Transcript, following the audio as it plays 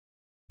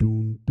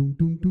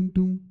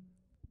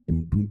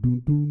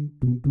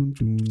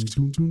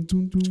All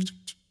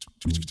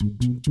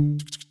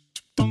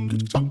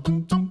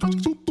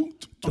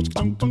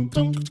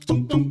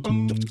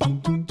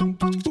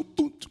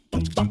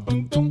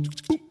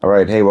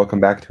right, hey, welcome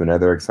back to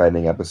another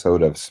exciting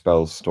episode of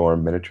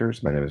Spellstorm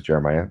Miniatures. My name is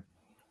Jeremiah.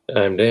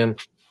 I'm Dan.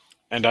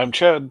 And I'm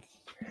Chad.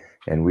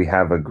 And we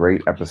have a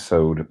great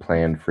episode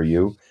planned for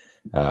you.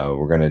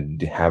 We're going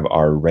to have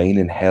our Reign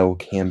in Hell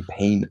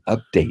campaign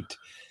update.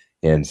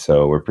 And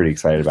so we're pretty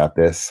excited about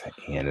this.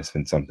 And it's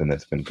been something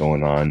that's been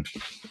going on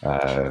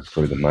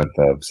for the month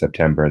of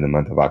September and the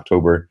month of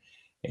October.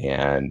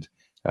 And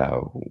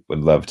would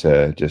love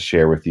to just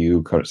share with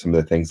you some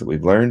of the things that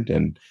we've learned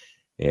and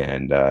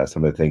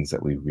some of the things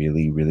that we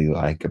really, really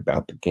like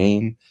about the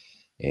game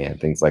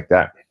and things like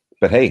that.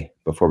 But hey,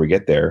 before we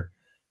get there,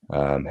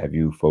 have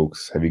you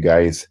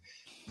guys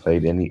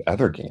played any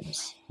other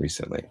games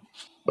recently?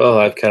 Well,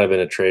 I've kind of been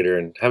a trader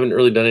and haven't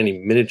really done any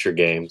miniature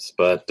games,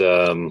 but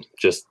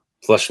just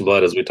Flesh and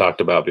Blood, as we talked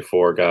about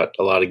before, got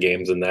a lot of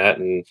games in that.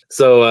 And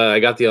so I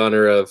got the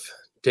honor of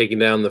taking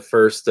down the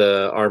first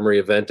armory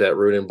event at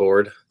Root and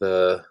Board,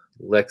 the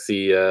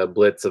Lexi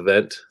Blitz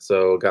event.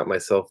 So got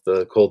myself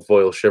the Cold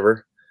Foil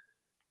Shiver.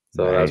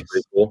 So Nice. that was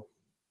pretty cool.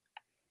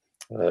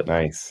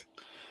 Nice.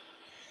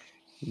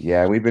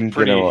 Yeah, we've been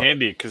pretty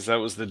handy because that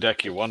was the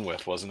deck you won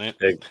with, wasn't it?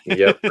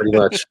 Yeah, pretty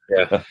much.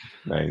 Yeah.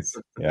 Nice.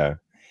 Yeah,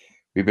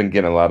 we've been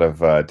getting a lot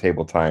of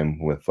table time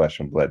with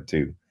Flesh and Blood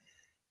too.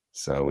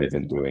 So we've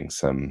been doing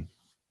some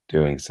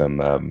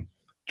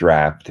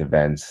draft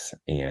events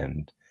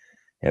and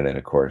then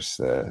of course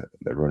the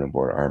Root and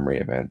Board Armory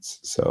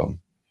events. So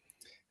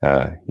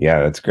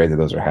yeah, that's great that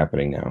those are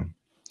happening now.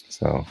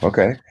 So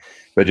okay,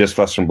 but just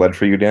Flesh and Blood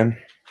for you, Dan?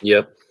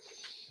 Yep.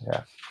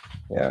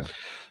 Yeah.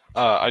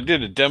 I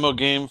did a demo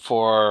game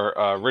for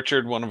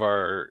Richard, one of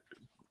our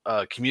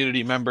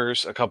community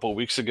members, a couple of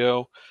weeks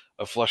ago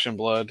of Flesh and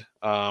Blood.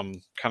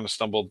 Kind of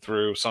stumbled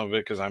through some of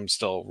it because I'm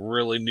still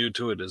really new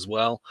to it as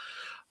well.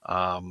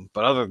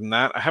 But other than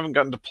that, I haven't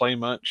gotten to play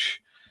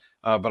much.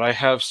 But I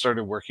have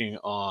started working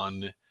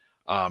on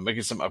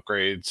making some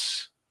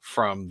upgrades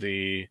from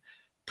the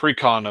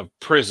pre-con of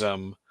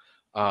Prism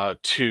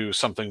to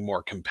something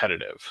more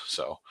competitive.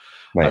 So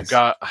Nice.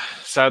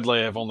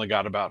 Sadly, I've only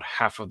got about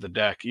half of the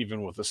deck,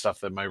 even with the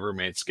stuff that my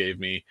roommates gave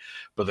me,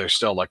 but there's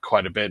still like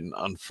quite a bit. And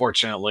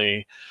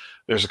unfortunately,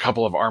 there's a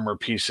couple of armor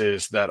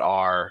pieces that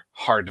are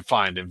hard to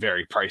find and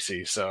very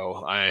pricey.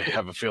 So I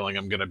have a feeling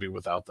I'm going to be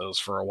without those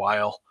for a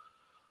while.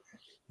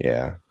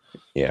 Yeah.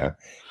 And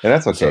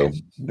that's okay. So,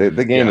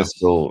 the game is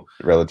still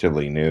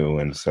relatively new.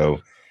 And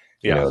so,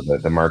 you know,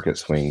 the market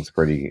swings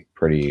pretty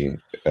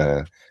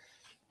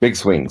big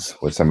swings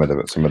with some of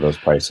those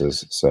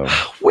prices. So,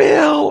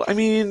 well, I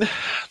mean,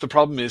 the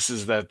problem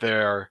is that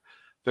they're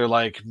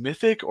like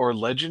mythic or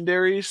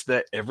legendaries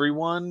that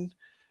everyone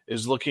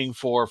is looking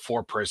for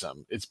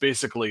Prism. It's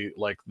basically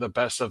like the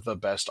best of the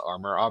best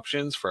armor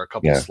options for a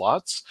couple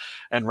slots,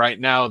 and right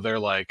now they're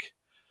like,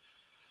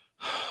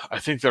 I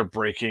think they're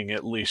breaking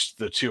at least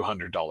the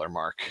 $200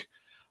 mark.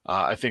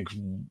 I think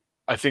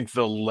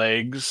the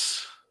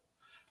legs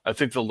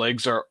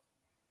are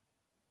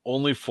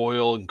only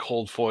foil and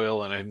cold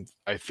foil, and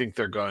I think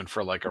they're going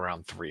for like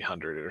around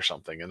 300 or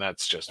something, and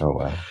that's just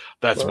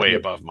that's way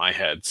above my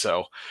head.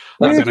 So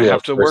I'm going to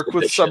have to work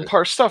with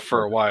subpar stuff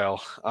for a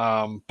while.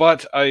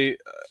 But I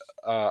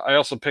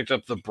also picked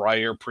up the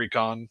Briar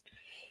Precon,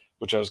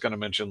 which I was going to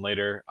mention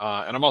later,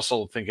 and I'm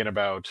also thinking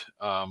about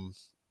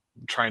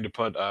trying to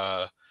put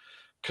a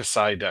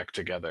Kasai deck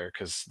together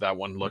because that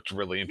one looked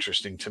really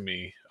interesting to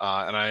me.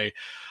 And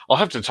I'll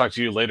have to talk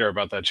to you later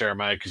about that,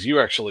 Jeremiah, because you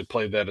actually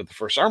played that at the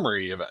first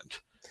Armory event.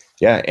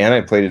 Yeah, and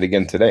I played it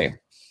again today.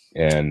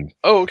 And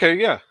okay,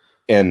 yeah.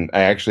 And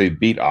I actually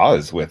beat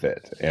Oz with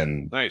it.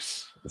 And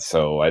nice.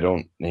 So I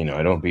don't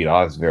beat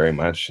Oz very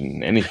much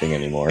in anything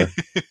anymore.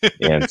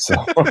 And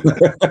so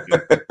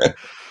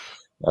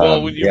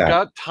well, when you've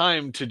got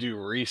time to do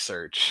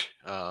research,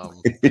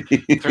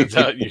 turns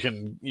out you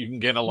can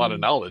gain a lot of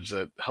knowledge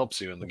that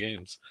helps you in the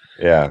games.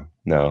 Yeah,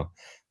 no,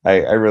 I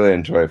really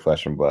enjoy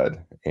Flesh and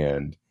Blood,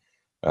 and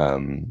I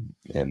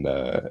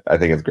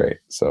think it's great.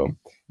 So,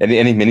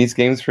 any minis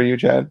games for you,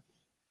 Chad?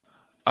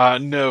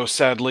 No,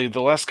 sadly,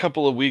 the last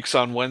couple of weeks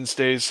on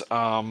Wednesdays,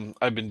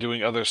 I've been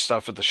doing other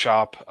stuff at the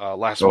shop.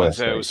 Last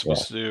Wednesday, I was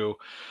supposed to do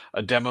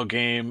a demo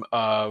game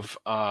of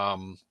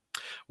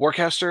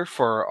Warcaster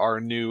for our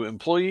new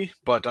employee,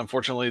 but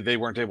unfortunately they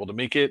weren't able to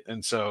make it,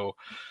 and so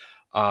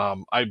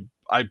I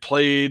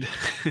played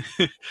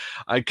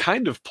I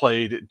kind of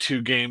played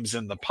 2 games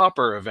in the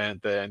Pauper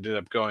event that ended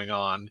up going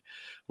on,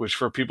 which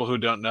for people who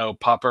don't know,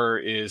 Pauper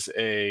is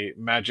a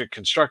Magic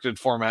constructed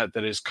format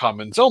that is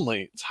commons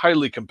only. It's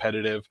highly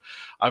competitive.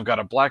 I've got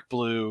a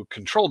black-blue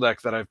control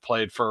deck that I've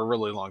played for a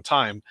really long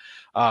time.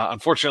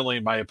 Unfortunately,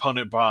 my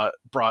opponent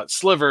brought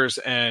slivers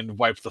and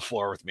wiped the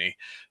floor with me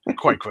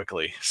quite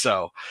quickly.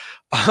 So,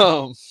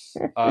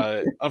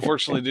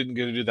 unfortunately, didn't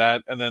get to do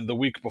that. And then the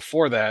week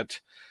before that,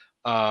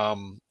 I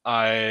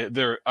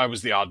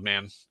was the odd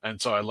man,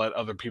 and so I let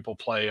other people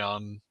play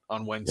on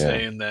on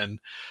Wednesday, and then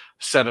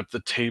set up the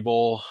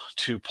table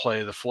to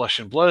play the Flesh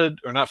and Blood,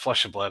 or not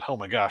Flesh and Blood. Oh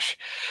my gosh,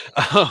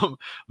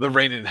 the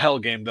Rain in Hell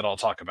game that I'll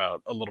talk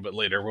about a little bit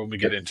later when we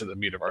get into the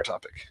meat of our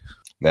topic.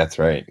 That's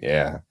right.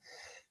 Yeah.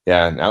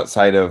 Yeah. And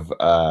outside of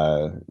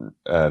our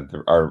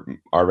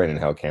Rain in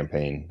Hell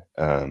campaign,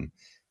 the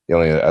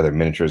only other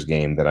miniatures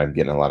game that I'm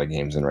getting a lot of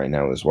games in right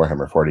now is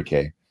Warhammer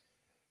 40K.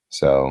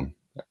 So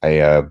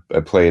I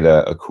played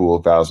a cool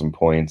 1,000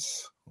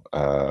 points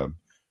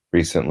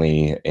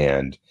recently,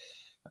 and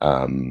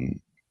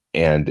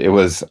it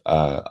was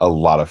a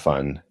lot of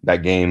fun.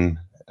 That game,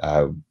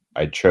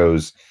 I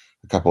chose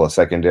a couple of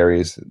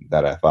secondaries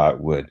that I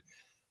thought would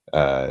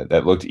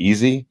that looked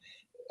easy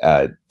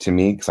to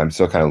me, because I'm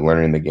still kind of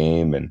learning the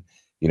game, and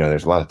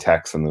there's a lot of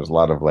text and there's a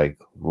lot of like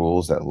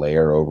rules that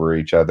layer over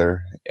each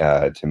other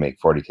to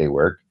make 40K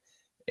work.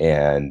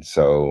 And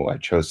so I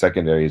chose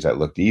secondaries that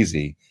looked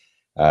easy.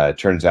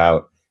 Turns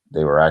out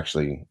they were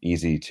actually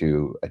easy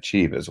to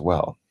achieve as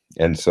well.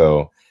 And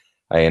so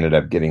I ended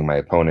up getting my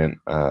opponent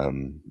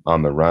on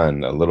the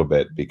run a little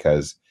bit,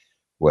 because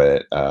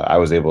what I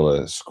was able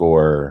to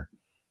score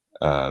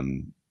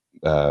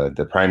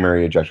the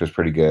primary objective was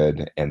pretty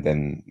good, and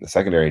then the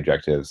secondary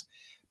objectives.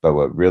 But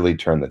what really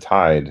turned the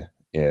tide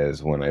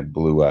is when I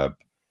blew up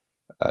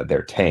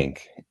their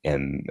tank,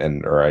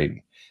 or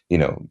I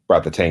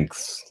brought the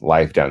tank's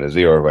life down to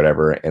 0 or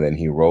whatever, and then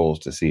he rolls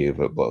to see if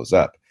it blows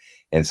up.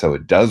 And so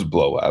it does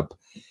blow up,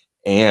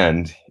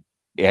 and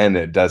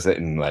it does it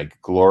in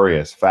like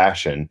glorious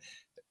fashion,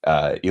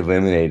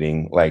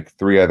 eliminating like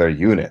 3 other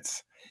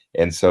units.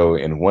 And so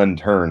in one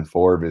turn,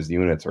 4 of his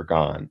units are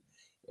gone.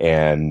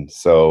 And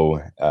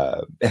so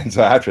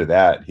after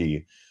that,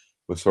 he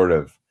was sort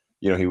of,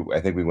 I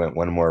think we went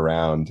one more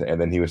round,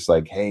 and then he was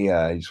like, "Hey,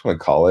 you just want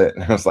to call it?"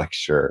 And I was like,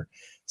 "Sure."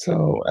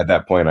 So at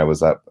that point, I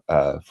was up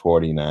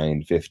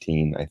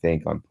 49-15, I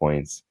think, on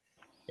points,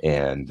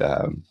 and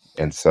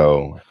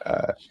so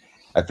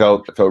I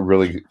felt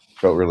really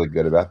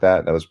good about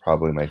that. That was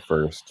probably my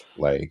first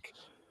like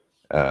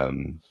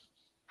Warhammer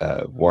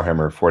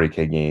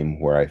 40K game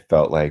where I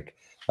felt like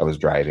I was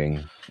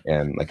driving,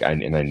 and like I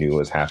knew what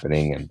was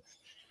happening, and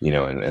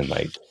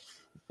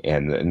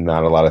and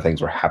not a lot of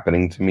things were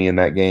happening to me in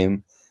that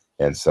game,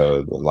 and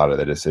so a lot of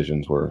the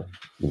decisions were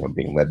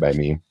being led by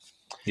me.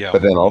 Yeah.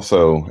 But then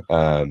also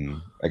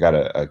I got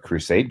a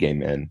Crusade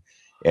game in,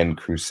 and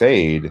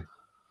Crusade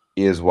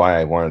is why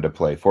I wanted to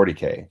play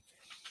 40K.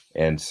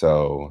 And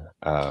so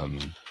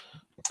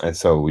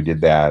we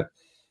did that,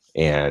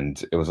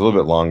 and it was a little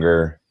bit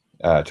longer.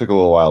 It took a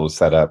little while to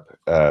set up.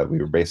 We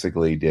were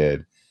basically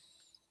did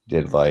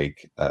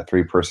like a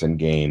 3-person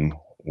game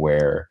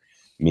where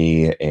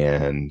me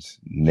and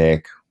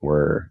Nick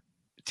were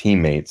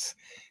teammates,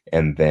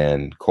 and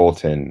then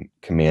Colton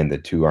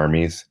commanded 2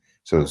 armies.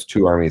 So it was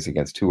 2 armies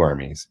against 2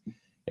 armies,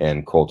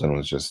 and Colton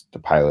was just the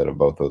pilot of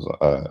both those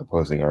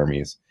opposing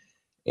armies.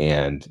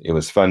 And it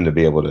was fun to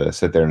be able to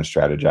sit there and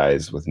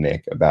strategize with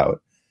Nick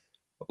about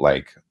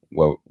like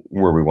where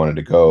we wanted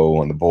to go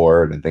on the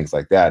board and things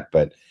like that.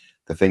 But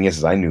the thing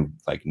is I knew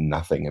like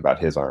nothing about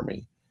his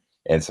army,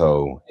 and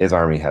so his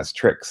army has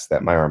tricks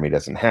that my army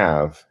doesn't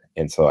have,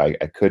 and so I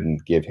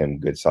couldn't give him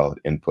good solid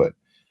input.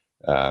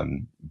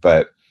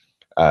 But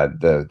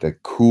the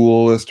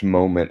coolest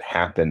moment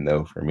happened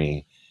though for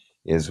me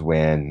is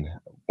when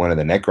one of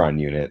the Necron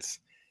units,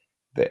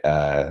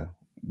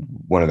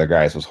 one of the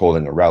guys was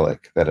holding a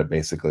relic that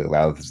basically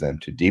allows them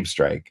to deep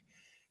strike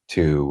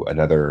to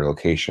another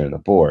location on the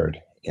board.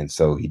 And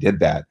so he did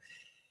that.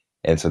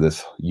 And so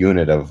this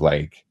unit of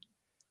like,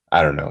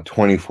 I don't know,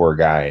 24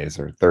 guys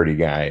or 30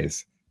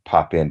 guys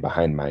pop in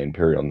behind my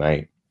Imperial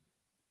Knight.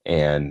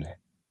 And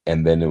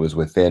then it was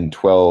within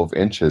 12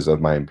 inches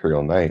of my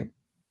Imperial Knight,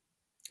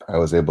 I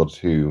was able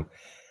to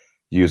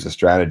use a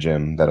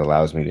stratagem that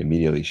allows me to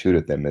immediately shoot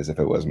at them as if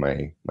it was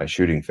my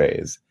shooting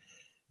phase.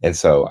 And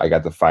so I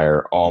got to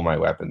fire all my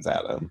weapons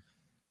at him,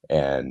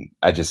 and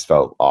I just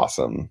felt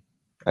awesome.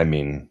 I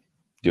mean,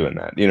 doing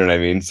that, you know what I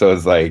mean? So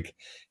it's like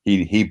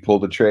he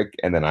pulled a trick,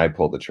 and then I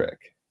pulled a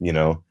trick,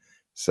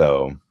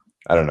 So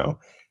I don't know.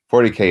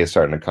 40K is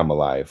starting to come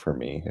alive for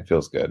me. It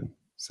feels good.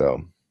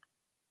 So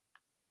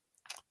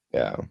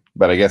yeah,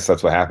 but I guess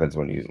that's what happens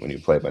when you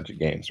play a bunch of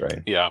games,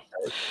 right? Yeah.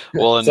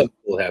 Well, and something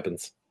cool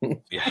happens.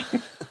 Yeah.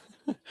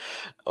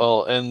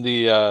 Well, and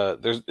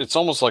it's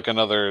almost like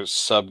another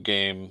sub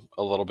game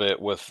a little bit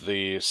with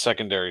the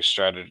secondary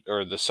strategy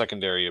or the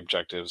secondary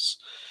objectives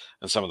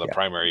and some of the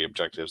primary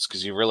objectives,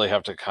 because you really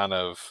have to kind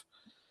of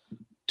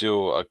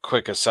do a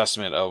quick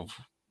assessment of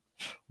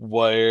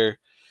where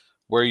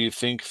you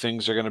think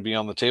things are going to be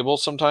on the table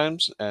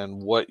sometimes,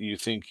 and what you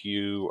think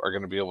you are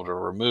going to be able to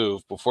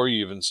remove before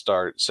you even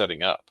start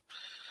setting up,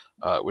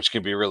 which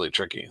can be really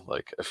tricky.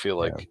 Like, I feel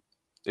like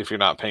if you're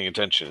not paying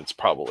attention, it's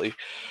probably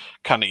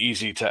kind of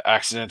easy to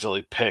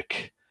accidentally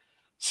pick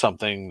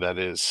something that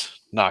is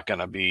not going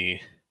to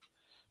be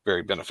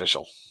very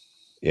beneficial.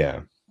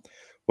 Yeah.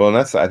 Well, and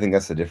I think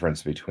that's the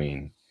difference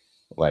between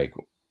like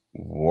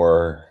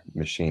War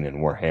Machine and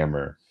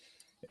Warhammer.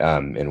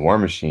 In War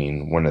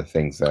Machine, one of the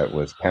things that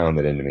was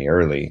pounded into me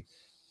early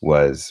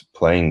was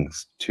playing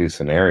to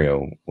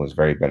scenario was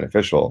very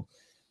beneficial,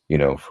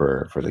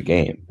 for the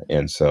game.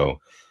 And so,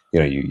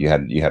 you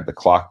had the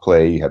clock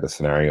play, you had the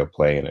scenario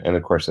play, and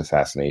of course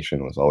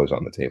assassination was always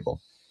on the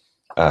table.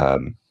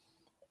 Um,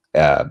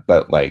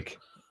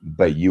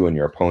 but you and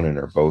your opponent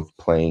are both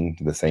playing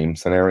the same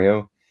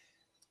scenario,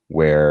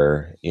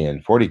 where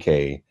in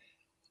 40K,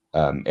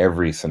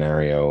 every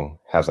scenario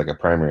has like a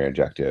primary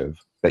objective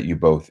that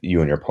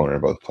you and your opponent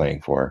are both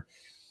playing for,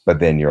 but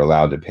then you're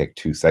allowed to pick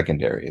 2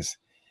 secondaries.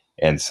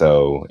 And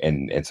so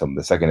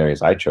the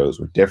secondaries I chose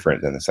were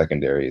different than the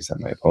secondaries that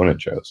my opponent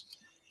chose.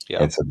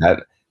 Yeah. And so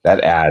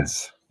that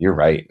adds, you're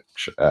right,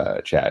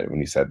 Chad, when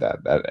you said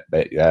that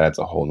adds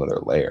a whole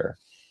nother layer.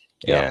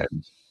 Yeah.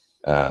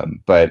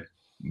 And but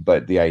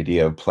the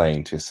idea of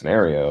playing to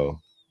scenario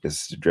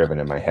is driven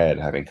in my head,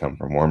 having come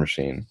from War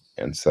Machine.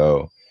 And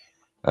so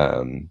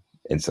so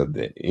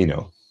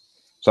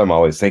I'm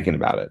always thinking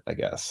about it, I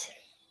guess.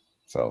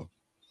 So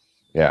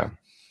yeah.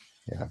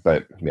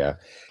 But yeah,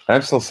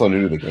 I'm still so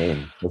new to the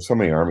game. There's so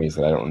many armies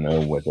that I don't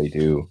know what they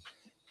do.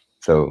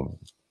 So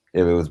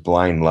if it was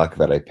blind luck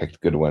that I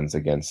picked good ones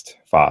against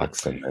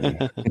Fox,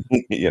 and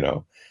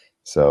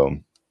so,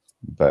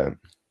 but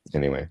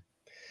anyway,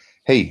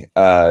 hey,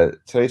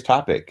 today's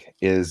topic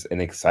is an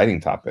exciting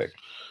topic.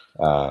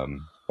 A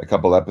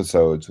couple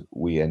episodes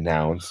we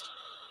announced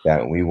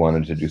that we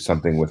wanted to do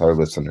something with our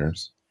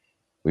listeners.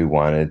 We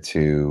wanted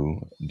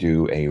to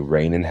do a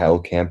Reign in Hell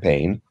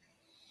campaign.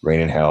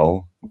 Reign in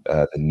Hell,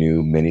 the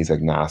new Minis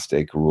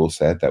Agnostic rule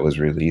set that was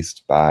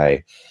released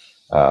by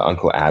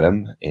Uncle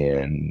Adam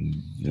and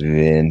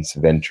Vince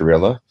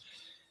Venturilla,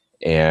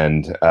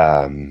 and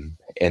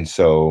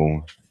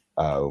so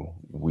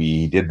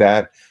we did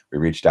that. We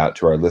reached out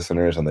to our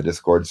listeners on the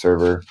Discord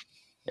server,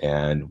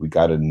 and we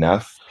got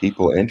enough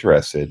people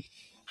interested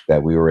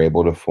that we were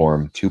able to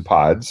form 2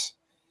 pods.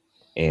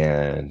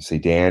 And see,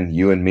 Dan,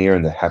 you and me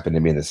happen to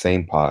be in the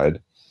same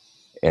pod,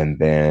 and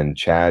then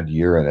Chad,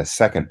 you're in a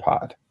second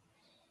pod.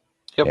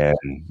 Yep.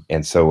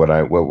 And so what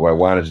I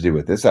wanted to do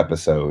with this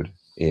episode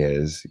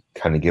is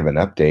kind of give an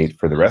update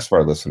for the rest of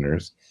our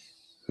listeners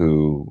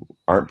who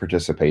aren't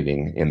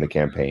participating in the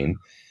campaign,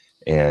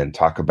 and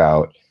talk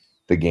about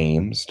the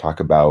games, talk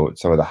about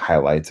some of the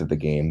highlights of the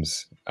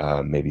games,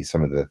 maybe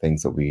some of the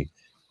things that we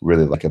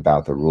really like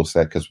about the rule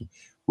set, because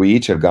we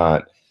each have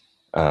got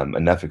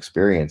enough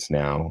experience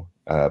now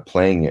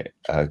playing it,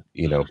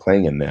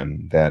 playing in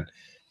them, that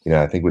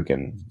I think we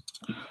can,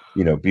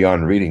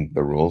 beyond reading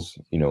the rules,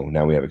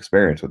 now we have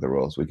experience with the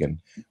rules. We can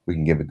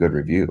give a good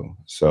review.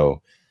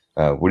 So,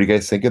 what do you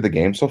guys think of the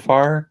game so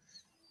far?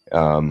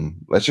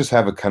 Let's just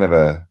have a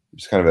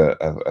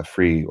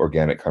free,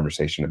 organic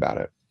conversation about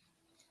it.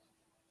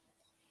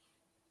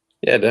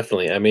 Yeah,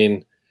 definitely. I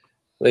mean,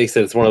 like you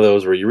said, it's one of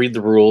those where you read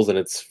the rules and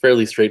it's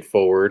fairly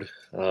straightforward,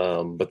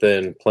 but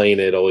then playing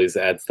it always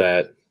adds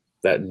that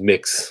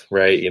mix,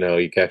 right? You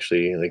can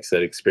actually, like I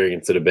said,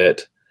 experience it a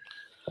bit.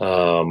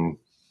 So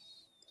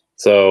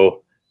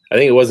I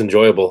think it was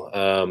enjoyable.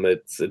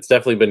 It's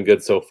definitely been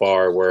good so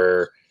far.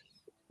 Where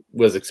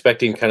was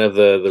expecting kind of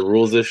the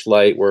rules-ish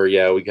light,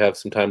 where we have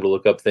some time to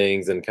look up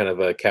things and kind of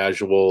a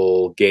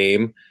casual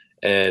game.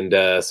 And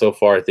so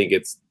far, I think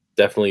it's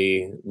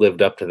definitely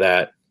lived up to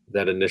that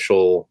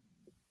initial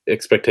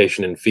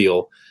expectation and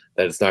feel,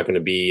 that it's not going to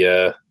be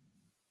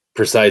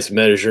precise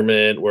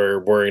measurement. We're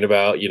worrying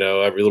about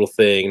every little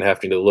thing and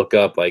having to look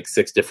up like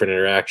 6 different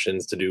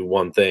interactions to do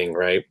one thing,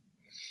 right?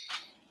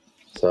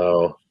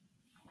 So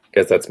I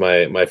guess that's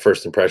my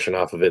first impression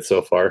off of it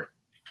so far.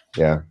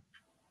 Yeah.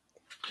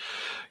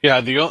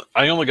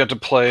 I only got to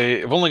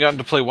play. I've only gotten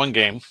to play one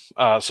game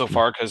so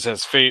far, because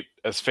as fate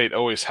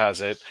always has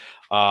it,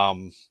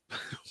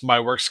 my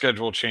work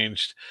schedule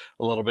changed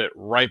a little bit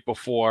right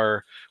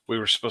before we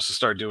were supposed to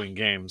start doing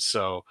games.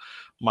 So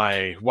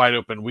my wide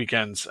open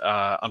weekends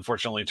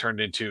unfortunately turned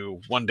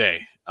into one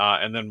day,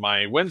 and then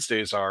my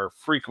Wednesdays are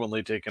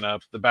frequently taken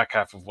up. The back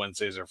half of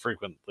Wednesdays are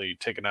frequently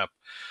taken up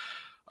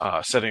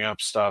setting up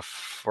stuff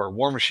for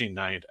War Machine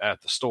Night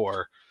at the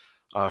store.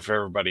 For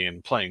everybody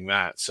and playing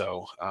that.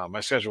 So my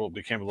schedule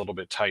became a little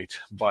bit tight,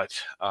 but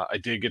I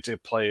did get to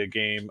play a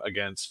game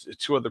against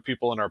 2 other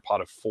people in our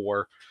pot of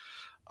 4.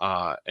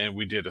 And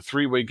we did a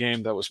 3-way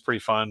game that was pretty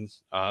fun.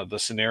 The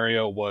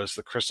scenario was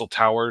the Crystal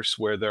Towers,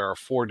 where there are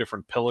 4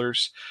 different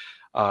pillars,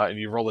 and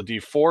you roll a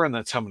d4, and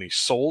that's how many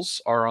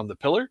souls are on the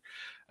pillar.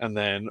 And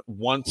then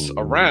once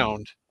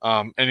around,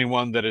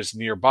 anyone that is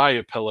nearby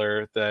a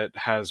pillar that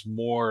has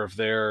more of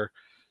their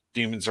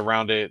demons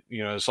around it,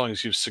 as long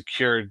as you've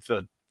secured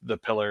the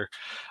pillar,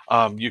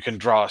 you can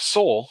draw a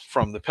soul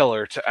from the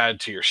pillar to add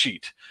to your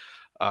sheet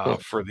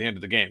for the end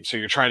of the game. So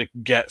you're trying to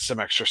get some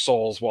extra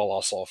souls while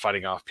also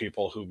fighting off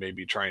people who may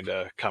be trying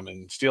to come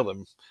and steal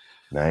them.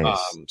 Nice.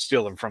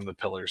 Steal them from the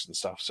pillars and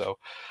stuff. So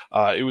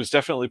it was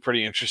definitely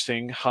pretty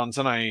interesting. Hans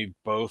and I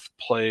both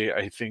play,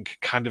 I think,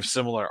 kind of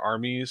similar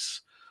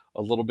armies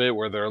a little bit,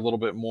 where they're a little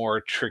bit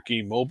more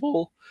tricky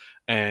mobile.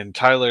 And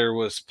Tyler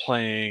was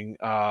playing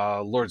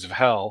Lords of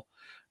Hell,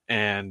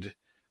 and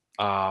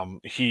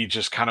he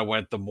just kind of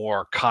went the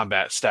more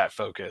combat stat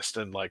focused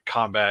and like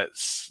combat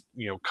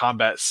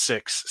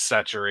 6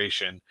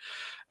 saturation.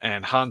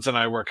 And Hans and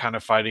I were kind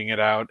of fighting it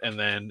out, and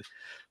then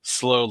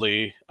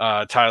slowly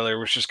Tyler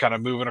was just kind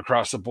of moving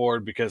across the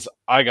board because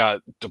I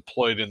got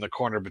deployed in the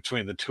corner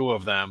between the two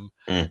of them.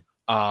 And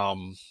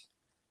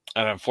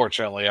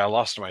unfortunately I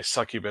lost my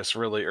succubus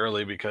really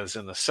early because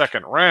in the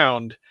second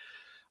round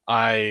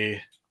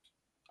I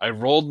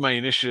rolled my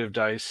initiative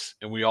dice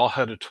and we all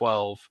had a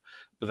 12,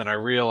 but then I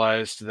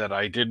realized that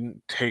I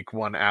didn't take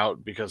one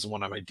out because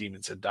one of my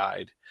demons had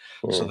died.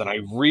 So then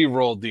I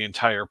re-rolled the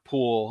entire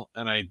pool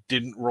and I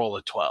didn't roll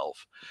a 12.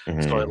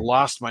 So I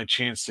lost my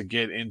chance to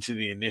get into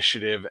the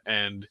initiative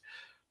and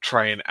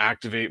try and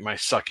activate my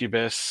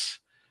succubus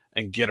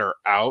and get her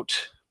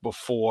out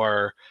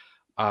before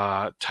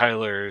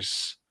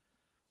Tyler's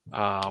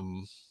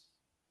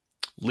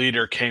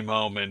leader came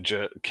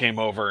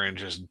over and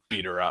just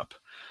beat her up.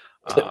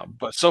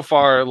 But so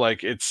far,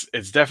 like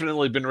it's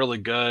definitely been really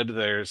good.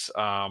 There's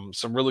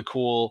some really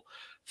cool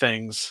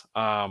things.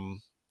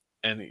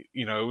 And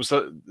it was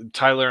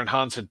Tyler and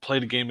Hans had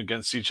played a game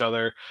against each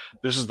other.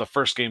 This is the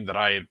first game that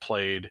I had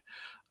played,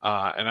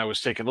 and I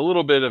was taking a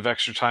little bit of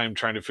extra time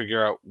trying to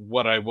figure out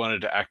what I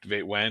wanted to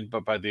activate when.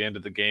 But by the end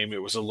of the game,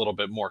 it was a little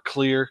bit more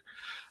clear.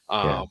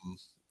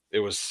 It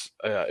was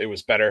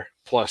better.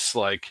 Plus,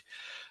 like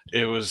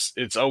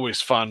it's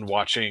always fun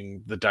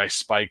watching the dice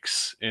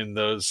spikes in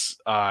those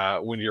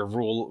when you're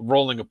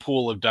rolling a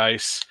pool of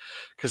dice,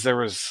 because there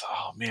was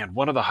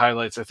one of the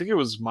highlights. I think it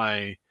was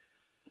my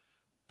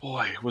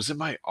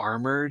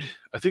armored?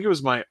 I think it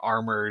was my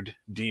armored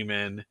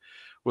demon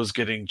was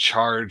getting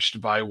charged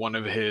by one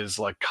of his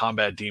like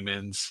combat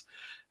demons,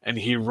 and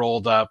he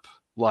rolled up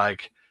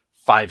like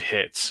 5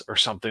 hits or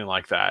something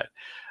like that.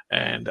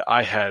 And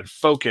I had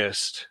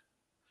focused.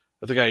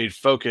 I think I had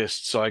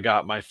focused, so I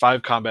got my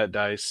 5 combat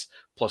dice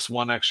plus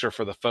 1 extra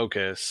for the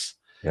focus.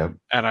 Yep.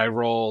 And I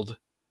rolled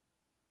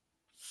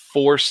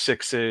 4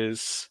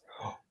 6s.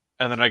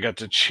 And then I got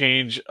to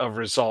change a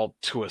result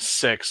to a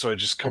 6, so I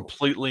just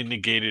completely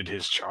negated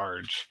his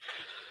charge.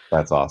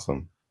 That's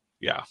awesome.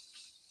 Yeah.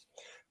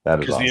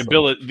 That is awesome.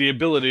 Because the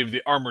ability of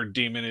the armored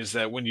demon is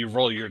that when you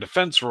roll your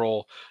defense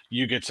roll,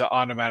 you get to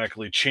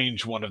automatically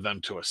change one of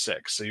them to a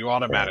 6. So you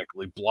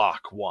automatically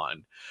block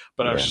one.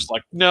 But I was just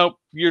like, nope,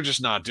 you're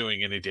just not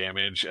doing any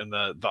damage. And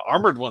the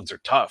armored ones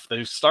are tough.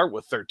 They start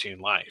with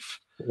 13 life.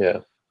 Yeah.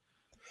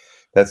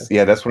 That's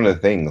one of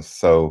the things.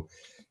 So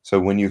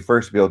when you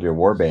first build your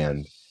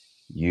warband,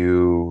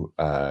 you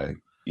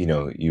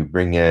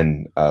bring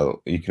in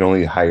you can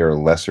only hire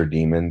lesser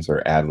demons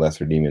or add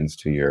lesser demons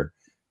to your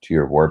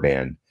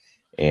warband,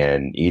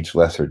 and each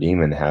lesser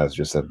demon has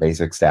just a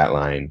basic stat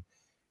line,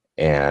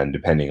 and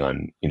depending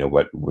on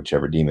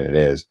whichever demon it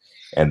is,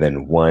 and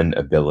then 1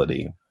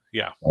 ability.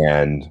 Yeah.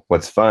 And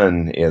what's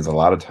fun is a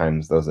lot of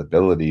times those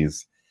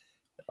abilities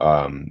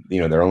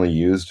they're only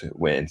used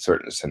in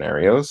certain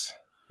scenarios,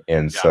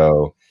 and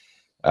so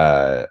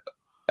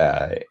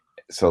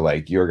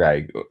like your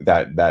guy,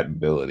 that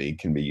ability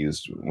can be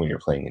used when you're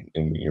playing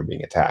and when you're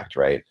being attacked,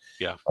 right?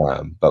 Yeah.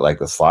 But like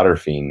the Slaughter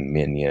Fiend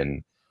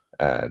minion,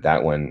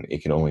 that one,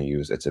 it can only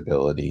use its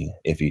ability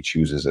if he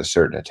chooses a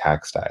certain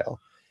attack style.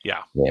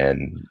 Yeah.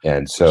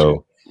 And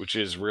so which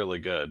is really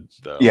good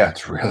though. Yeah,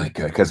 it's really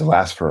good because it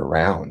lasts for a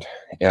round.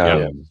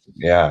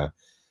 Yeah.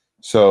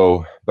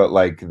 So, but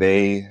like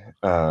they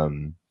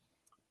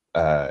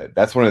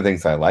that's one of the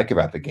things I like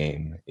about the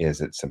game is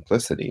its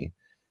simplicity.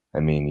 I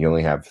mean, you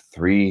only have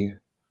 3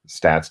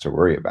 stats to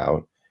worry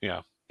about.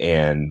 Yeah.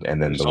 And then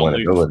there's the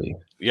 1 ability.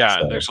 Yeah,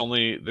 so. there's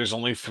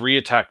only 3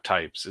 attack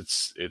types.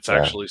 It's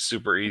actually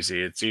super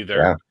easy. It's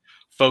either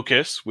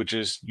focus, which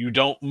is you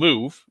don't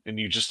move and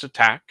you just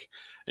attack,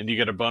 and you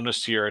get a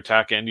bonus to your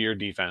attack and to your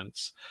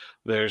defense.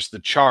 There's the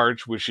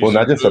charge, which is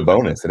not just a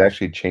bonus; it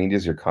actually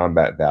changes your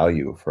combat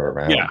value for a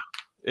round.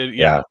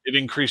 It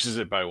increases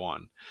it by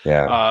 1.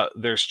 Yeah.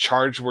 There's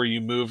charge where you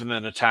move and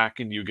then attack,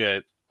 and you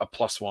get a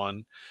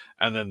 +1.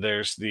 And then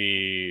there's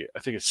I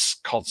think it's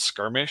called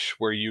skirmish,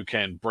 where you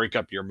can break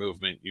up your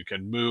movement. You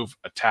can move,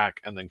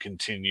 attack, and then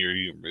continue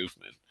your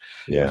movement.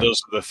 Yeah. And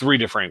those are the 3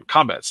 different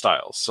combat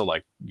styles. So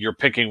like you're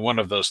picking one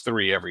of those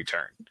 3 every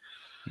turn.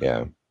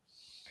 Yeah.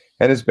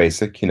 And it's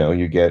basic,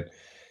 you get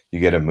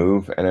a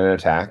move and an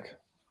attack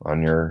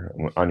on your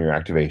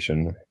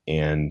activation.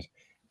 And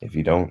if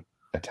you don't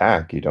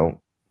attack, you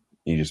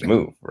just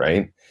move,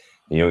 right?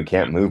 You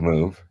can't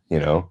move,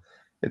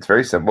 It's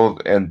very simple,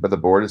 but the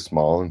board is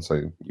small, and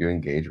so you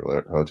engage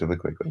relatively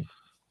quickly.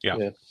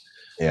 Yeah.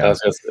 I was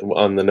just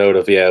on the note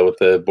of with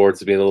the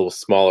boards being a little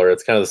smaller.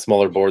 It's kind of the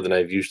smaller board than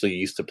I've usually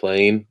used to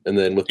playing, and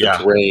then with the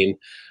terrain,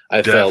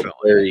 I felt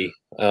very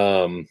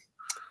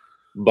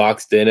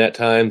boxed in at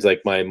times.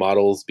 Like my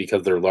models,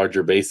 because they're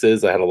larger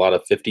bases, I had a lot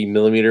of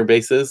 50mm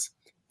bases.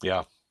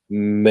 Yeah,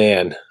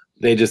 man,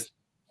 they just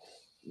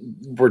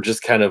were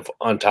just kind of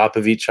on top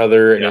of each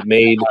other, and it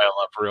made pile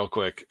up real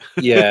quick.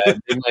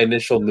 my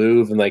initial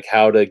move and like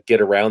how to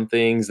get around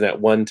things. And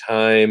at one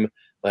time,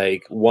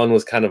 like one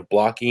was kind of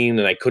blocking,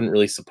 and I couldn't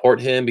really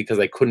support him because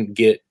I couldn't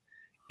get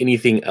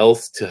anything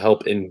else to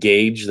help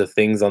engage the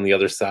things on the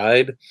other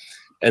side.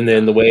 And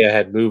then the way I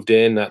had moved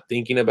in, not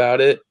thinking about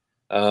it,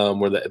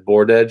 where the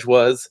board edge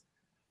was,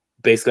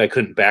 basically I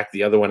couldn't back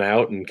the other one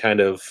out and kind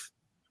of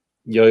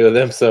yo-yo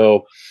them.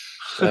 So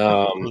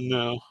Oh,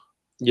 no.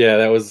 yeah,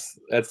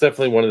 that's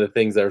definitely one of the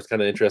things that was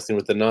kind of interesting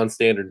with the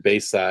non-standard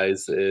base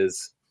size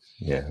is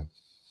Yeah.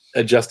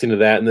 adjusting to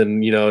that. And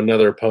then,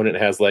 another opponent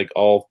has like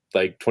all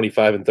like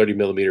 25 and 30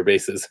 millimeter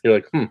bases. You're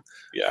like,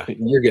 Yeah.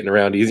 you're getting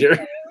around easier.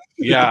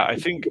 Yeah, I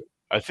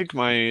think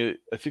my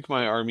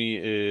army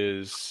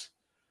is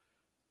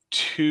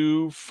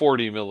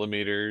 240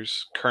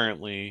 millimeters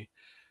currently,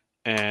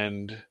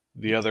 and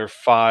the other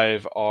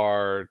 5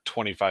 are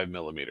 25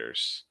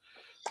 millimeters.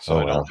 So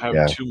I wow. don't have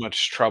Yeah. too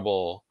much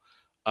trouble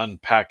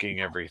unpacking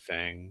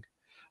everything,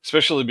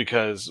 especially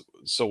because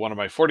one of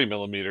my 40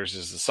 millimeters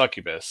is the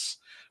succubus,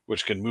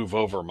 which can move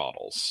over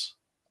models.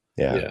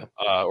 Yeah.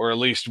 Or at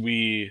least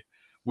we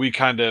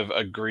kind of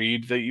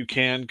agreed that you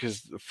can,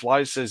 because the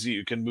fly says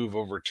you can move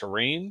over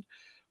terrain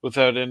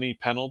without any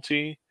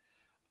penalty,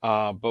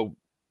 but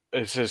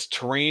it says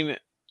terrain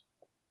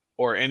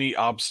or any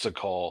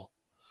obstacle,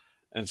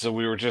 and so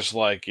we were just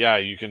like, yeah,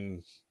 you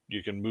can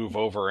move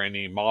over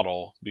any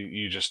model.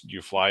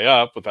 You fly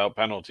up without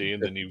penalty,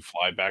 and then you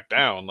fly back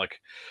down, like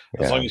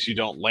as Yeah. long as you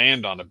don't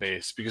land on a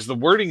base, because the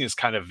wording is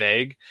kind of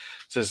vague. It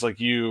says like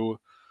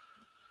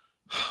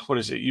what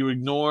is it?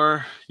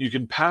 You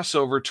can pass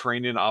over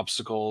terrain and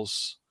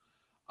obstacles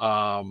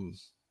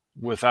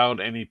without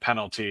any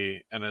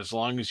penalty, and as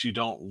long as you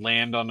don't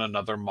land on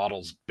another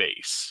model's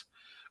base,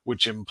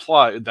 which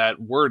that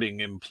wording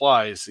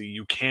implies that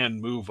you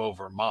can move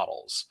over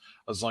models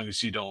as long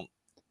as you don't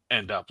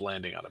end up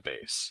landing on a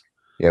base.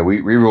 Yeah, we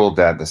ruled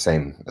that the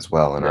same as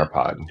well in our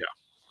pod. Yeah.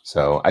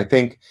 So I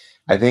think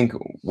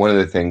one of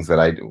the things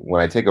that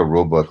when I take a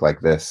rule book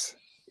like this,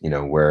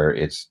 where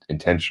it's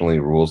intentionally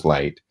rules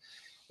light,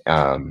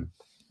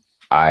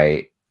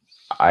 I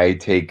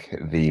take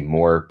the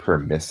more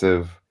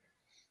permissive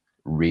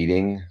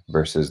reading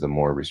versus the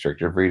more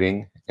restrictive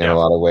reading in a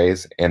lot of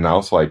ways. And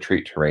also I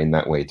treat terrain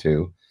that way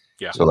too.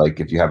 Yeah. So like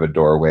if you have a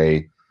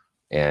doorway,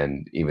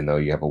 and even though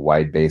you have a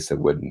wide base that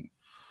wouldn't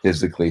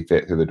physically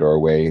fit through the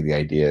doorway, the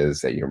idea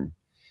is that your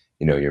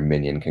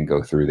minion can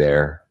go through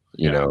there,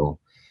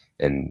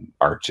 and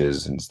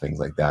arches and things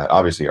like that.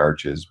 Obviously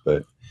arches,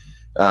 but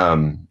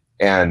and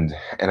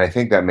I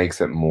think that makes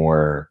it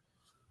more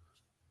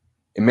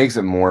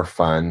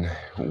fun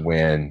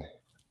when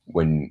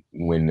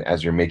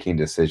as you're making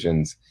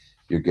decisions,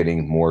 you're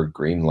getting more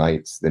green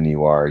lights than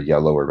you are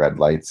yellow or red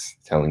lights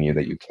telling you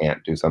that you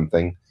can't do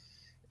something.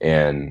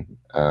 And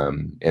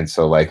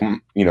so like,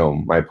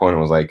 my opponent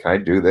was like, "Can I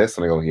do this?"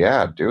 And I go,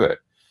 "Yeah, do it."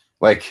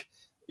 Like,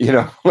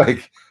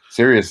 like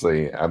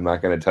seriously, I'm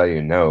not going to tell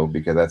you no,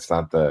 because that's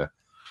not the,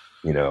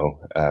 I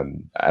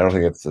don't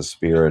think it's the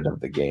spirit of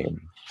the game.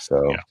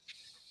 So,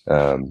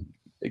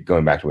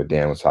 going back to what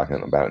Dan was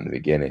talking about in the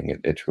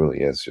beginning, it truly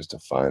is just a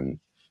fun,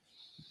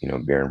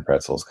 beer and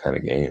pretzels kind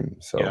of game.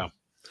 So yeah.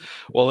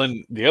 Well,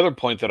 and the other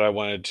point that I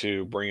wanted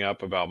to bring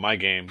up about my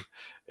game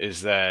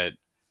is that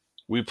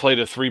we played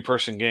a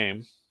 3-person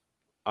game,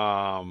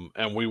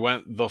 and we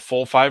went the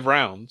full 5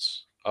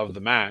 rounds of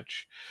the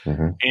match,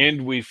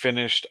 and we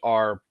finished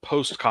our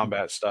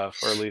post-combat stuff,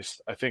 or at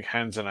least I think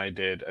Hans and I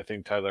did. I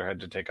think Tyler had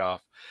to take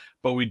off,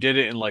 but we did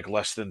it in like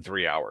less than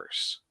 3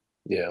 hours.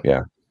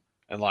 Yeah.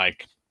 And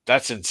like,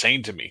 that's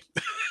insane to me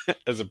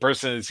as a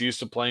person that's used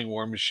to playing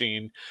War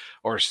Machine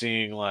or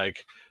seeing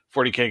like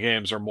 40K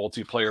games or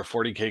multiplayer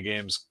 40K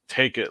games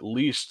take at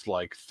least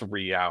like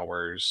 3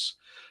 hours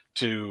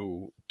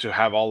to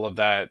have all of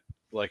that.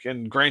 Like,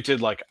 and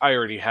granted, like I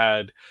already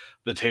had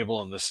the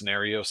table and the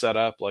scenario set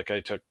up. Like I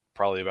took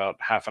probably about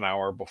half an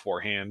hour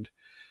beforehand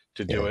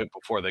to do it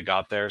before they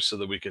got there so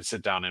that we could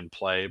sit down and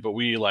play. But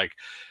we like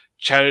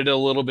chatted a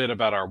little bit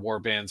about our war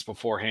bands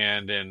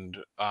beforehand, and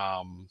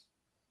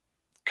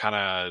kind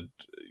of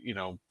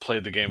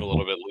played the game a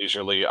little bit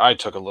leisurely. I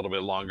took a little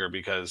bit longer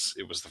because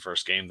it was the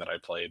first game that I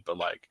played, but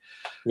like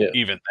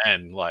even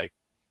then, like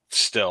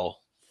still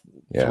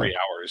 3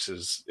 hours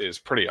is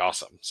pretty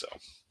awesome. So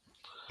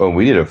well,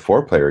 we did a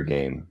 4-player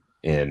game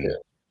in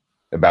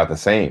about the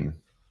same,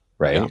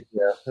 right?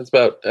 Yeah, it's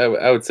about,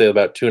 I would say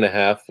about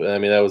 2.5. I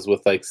mean, that was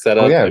with like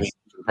setup. I mean,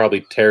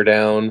 probably tear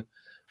down,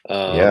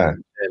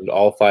 and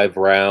all 5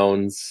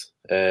 rounds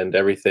and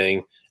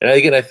everything. And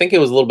again, I think it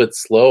was a little bit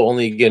slow,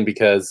 only again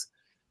because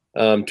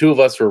 2 of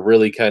us were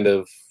really kind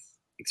of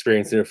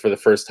experiencing it for the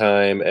first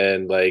time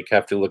and like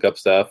have to look up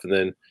stuff, and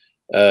then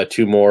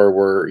 2 more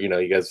were, you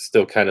guys are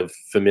still kind of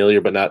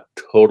familiar but not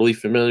totally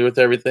familiar with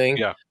everything.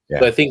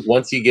 But I think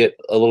once you get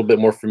a little bit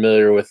more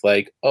familiar with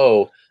like,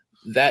 oh,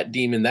 that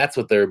demon, that's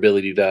what their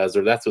ability does,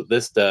 or that's what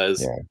this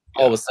does,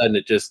 all of a sudden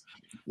it just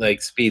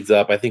like speeds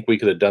up. I think we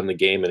could have done the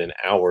game in an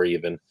hour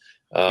even.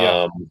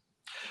 I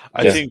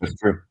think that's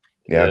true.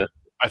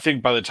 I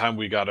think by the time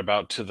we got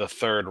about to the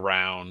 3rd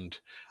round,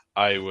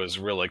 I was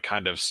really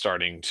kind of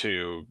starting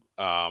to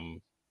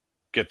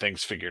get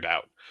things figured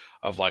out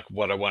of like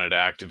what I wanted to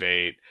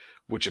activate,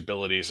 which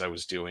abilities I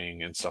was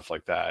doing and stuff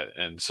like that.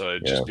 And so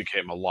it Yeah. just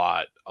became a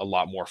lot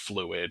more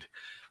fluid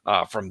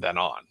from then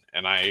on.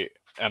 And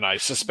I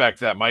suspect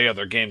that my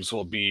other games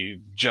will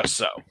be just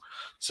so.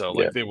 So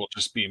like they will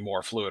just be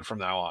more fluid from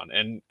now on.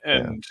 And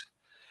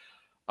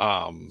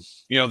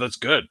that's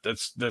good.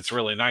 That's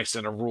really nice.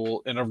 In a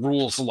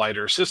rules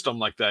lighter system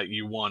like that,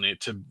 you want it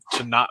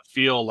to not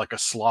feel like a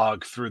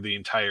slog through the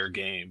entire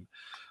game.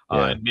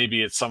 And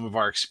maybe it's some of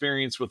our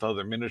experience with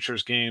other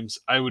miniatures games.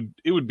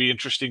 It would be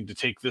interesting to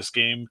take this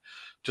game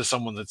to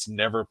someone that's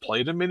never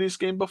played a minis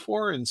game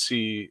before and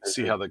see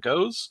how that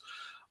goes.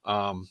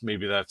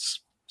 Maybe that's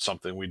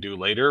something we do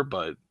later,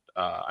 but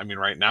I mean,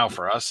 right now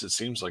for us, it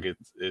seems like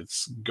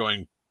it's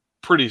going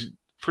pretty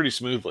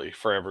smoothly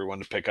for everyone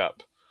to pick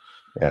up.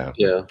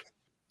 Yeah.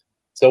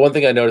 So one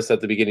thing I noticed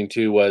at the beginning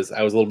too was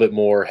I was a little bit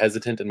more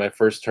hesitant in my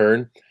first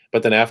turn,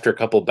 but then after a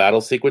couple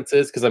battle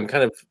sequences, because I'm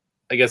kind of,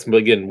 I guess,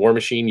 again, War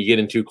Machine, you get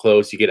in too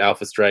close, you get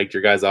alpha striked,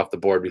 your guy's off the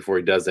board before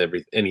he does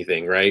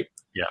anything, right?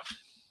 Yeah.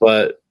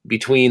 But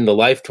between the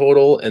life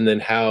total and then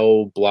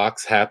how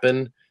blocks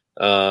happen,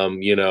 so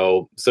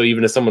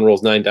even if someone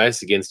rolls 9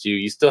 dice against you,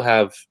 you still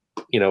have,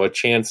 a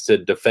chance to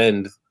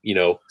defend,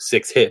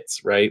 6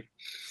 hits, right?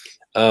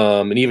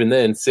 And even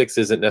then, 6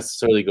 isn't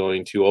necessarily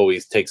going to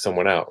always take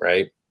someone out,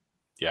 right?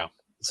 Yeah.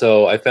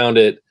 So I found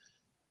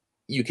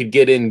you could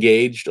get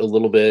engaged a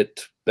little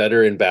bit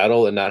better in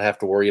battle and not have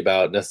to worry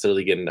about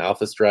necessarily getting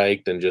alpha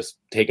striked and just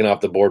taking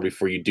off the board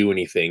before you do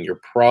anything.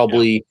 You're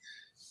probably,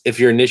 if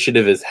your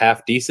initiative is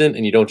half decent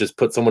and you don't just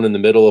put someone in the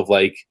middle of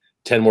like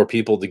 10 more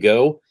people to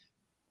go,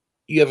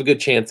 you have a good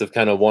chance of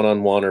kind of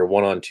 1-on-1 or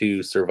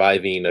 1-on-2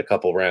 surviving a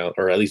couple rounds,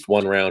 or at least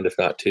one round, if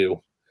not 2.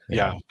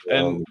 Yeah.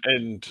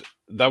 And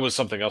that was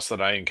something else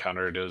that I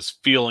encountered, is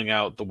feeling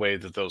out the way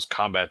that those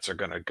combats are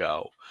going to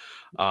go.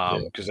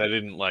 Because I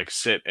didn't like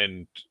sit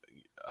and,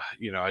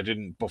 I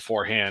didn't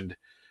beforehand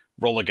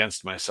roll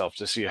against myself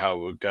to see how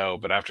it would go.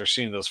 But after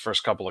seeing those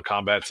first couple of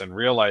combats and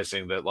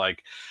realizing that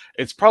like,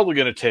 it's probably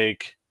going to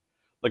take,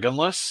 like,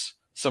 unless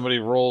somebody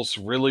rolls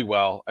really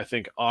well, I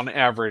think on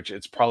average,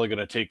 it's probably going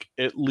to take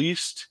at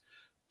least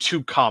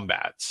 2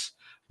 combats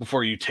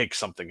before you take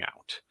something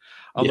out.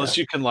 Unless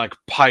you can like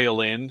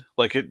pile in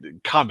like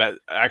combat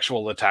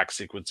actual attack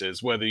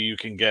sequences, whether you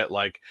can get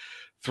like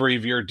 3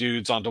 of your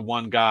dudes onto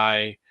one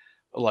guy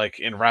like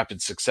in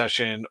rapid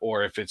succession,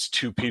 or if it's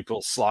 2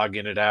 people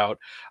slogging it out.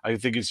 I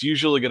think it's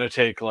usually going to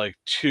take like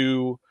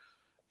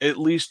at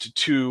least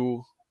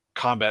 2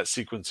 combat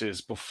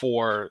sequences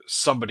before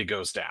somebody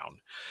goes down.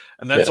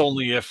 And that's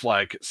only if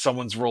like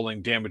someone's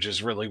rolling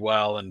damages really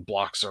well and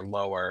blocks are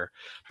lower.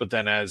 But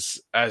then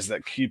as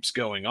that keeps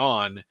going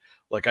on,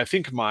 like I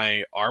think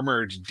my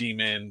armored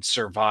demon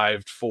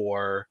survived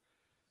for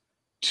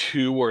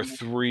 2 or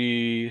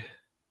 3. I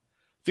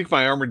think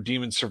my armored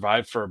demon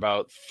survived for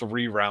about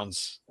 3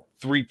 rounds,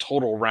 3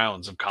 total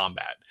rounds of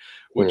combat,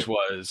 which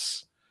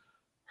was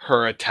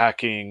her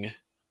attacking,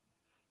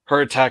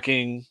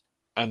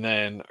 and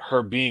then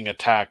her being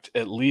attacked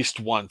at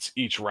least once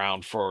each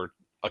round for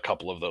a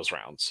couple of those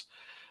rounds,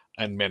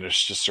 and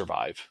managed to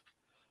survive.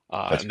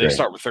 And they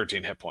start with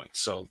 13 hit points,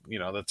 so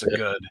that's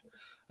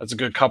a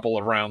good couple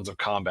of rounds of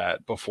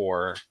combat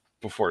before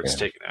it's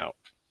taken out.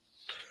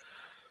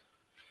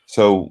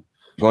 So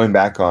going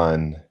back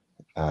on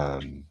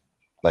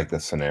like the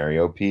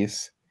scenario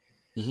piece,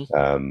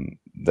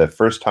 the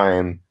first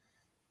time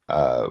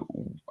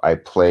I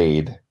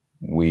played,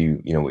 we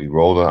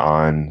rolled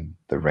on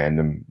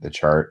the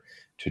chart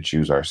to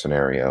choose our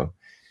scenario,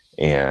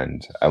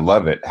 and I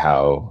love it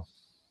how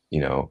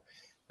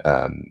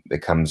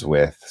it comes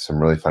with some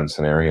really fun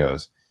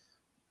scenarios.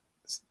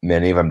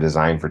 Many of them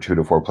designed for 2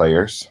 to 4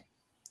 players,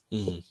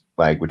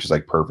 which is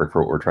like perfect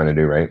for what we're trying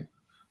to do, right?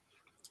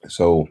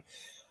 So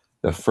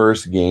the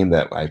first game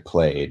that I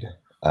played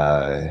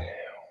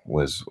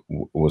was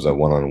a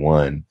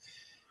 1-on-1,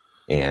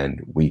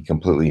 and we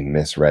completely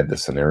misread the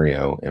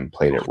scenario and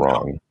played it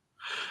wrong.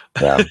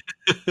 Yeah.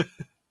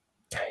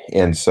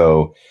 And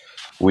so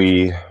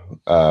we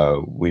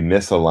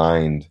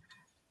misaligned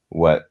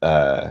where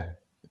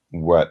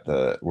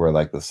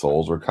like the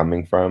souls were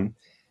coming from,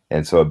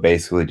 and so it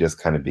basically just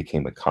kind of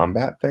became a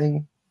combat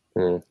thing.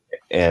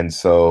 And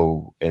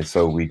so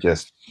we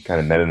just kind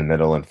of met in the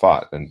middle and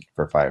fought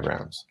for 5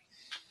 rounds,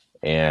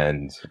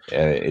 and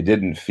it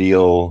didn't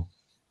feel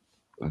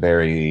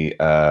very it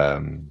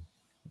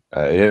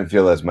didn't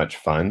feel as much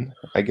fun,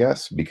 I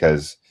guess,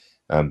 because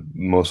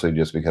mostly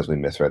just because we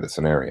misread the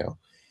scenario.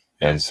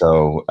 And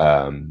so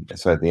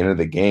at the end of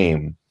the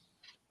game,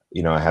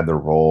 I had the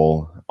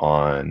roll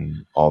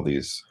on all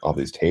these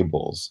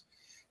tables,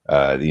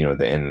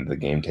 the end of the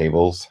game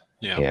tables,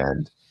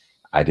 and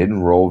I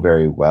didn't roll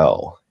very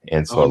well,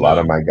 and so a lot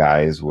of my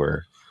guys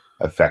were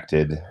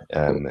affected,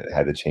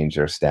 had to change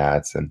their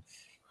stats, and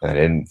I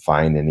didn't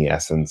find any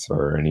essence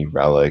or any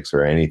relics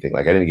or anything.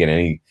 Like I didn't get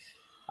any.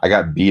 I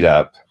got beat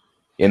up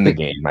in the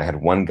game. I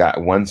had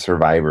one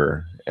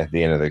survivor at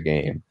the end of the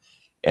game,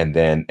 and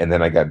then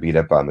I got beat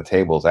up on the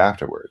tables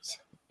afterwards.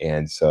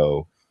 And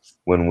so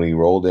when we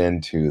rolled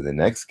into the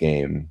next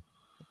game,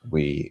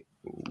 we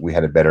we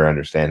had a better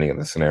understanding of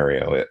the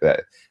scenario.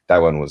 That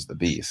one was the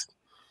beast,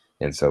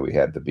 and so we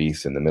had the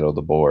beast in the middle of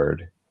the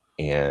board,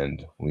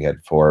 and we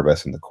had 4 of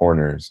us in the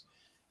corners,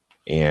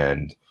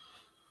 and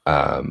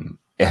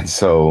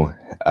so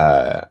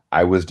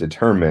I was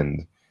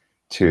determined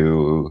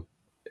to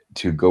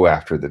go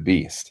after the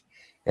beast.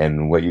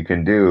 And what you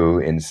can do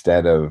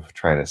instead of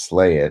trying to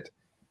slay it,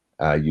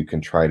 you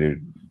can try to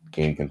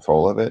gain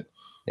control of it.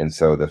 And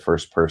so the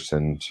first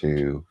person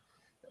to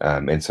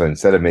and so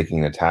instead of making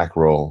an attack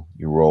roll,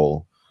 you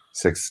roll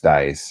 6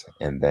 dice,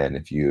 and then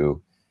if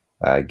you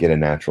get a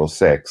natural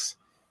 6,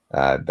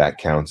 that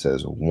counts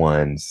as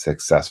 1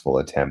 successful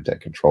attempt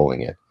at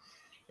controlling it.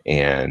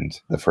 And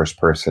the first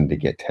person to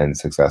get 10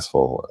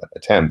 successful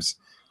attempts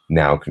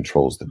now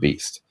controls the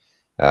beast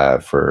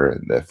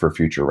for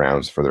future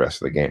rounds for the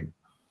rest of the game.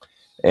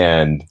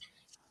 And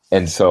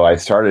so I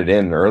started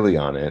in early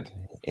on it,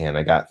 and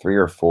I got 3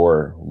 or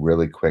 4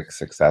 really quick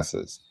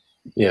successes.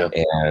 Yeah.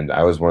 And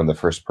I was one of the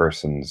first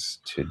persons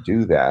to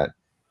do that.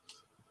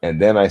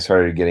 And then I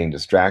started getting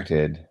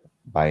distracted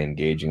by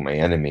engaging my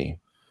enemy.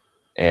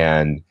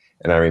 And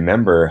I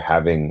remember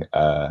having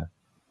to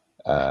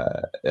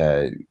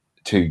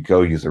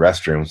go use the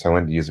restroom. So I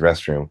went to use the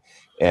restroom,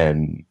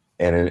 and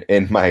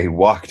in my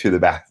walk to the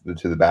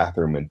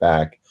bathroom and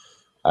back,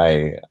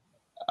 I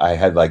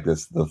had like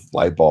this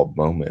light bulb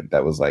moment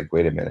that was like,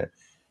 wait a minute.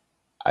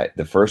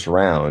 The first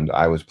round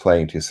I was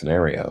playing to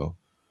scenario.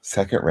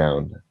 Second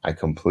round, I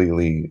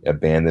completely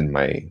abandoned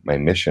my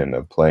mission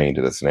of playing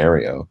to the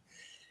scenario.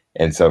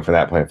 And so from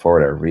that point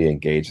forward, I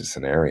re-engaged the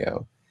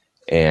scenario,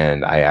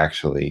 and I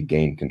actually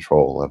gained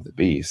control of the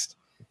beast.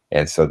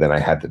 And so then I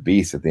had the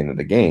beast at the end of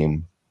the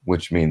game,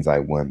 which means I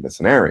won the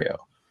scenario.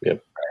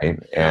 Yep. Right.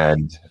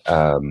 And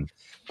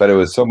but it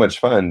was so much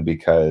fun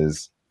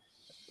because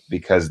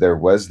there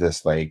was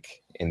this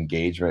like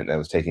engagement that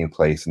was taking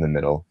place in the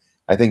middle.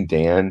 I think,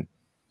 Dan,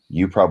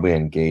 you probably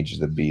engaged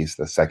the beast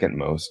the second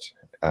most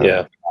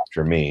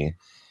after me.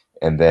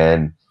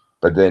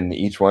 But then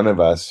each one of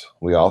us,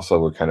 we also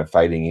were kind of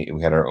fighting.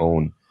 We had our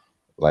own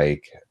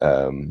like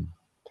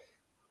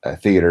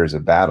theaters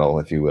of battle,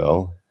 if you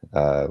will,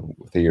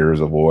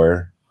 theaters of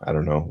war. I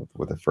don't know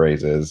what the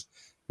phrase is.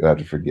 You'll have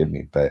to forgive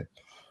me, but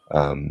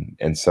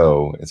and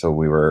so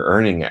we were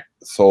earning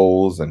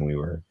souls, and we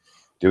were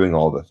doing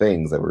all the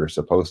things that we were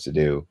supposed to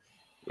do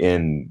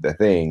in the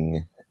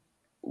thing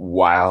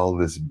while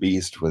this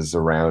beast was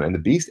around. And the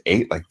beast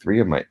ate like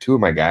 2 of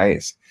my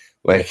guys.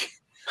 Like,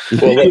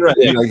 well, like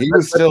he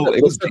was still.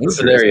 It was the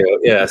scenario.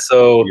 Yeah.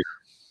 So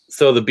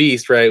the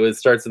beast, right? It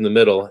starts in the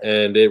middle,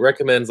 and it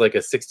recommends like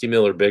a 60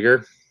 mil or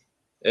bigger.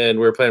 And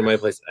we were playing at my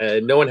place.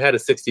 No one had a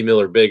 60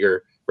 mil or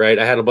bigger, right?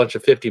 I had a bunch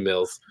of 50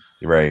 mils.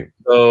 Right.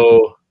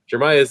 So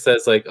Jeremiah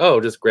says like, "Oh,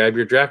 just grab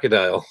your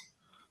Dracodile."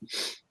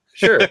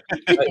 Sure.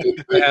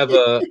 I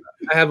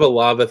have a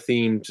lava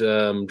themed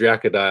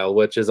Dracodile,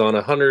 which is on a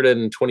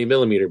 120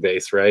 millimeter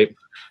base, right?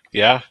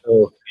 Yeah.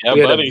 So yeah, we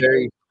had buddy. a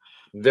very,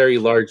 very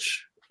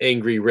large,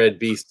 angry red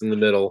beast in the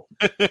middle.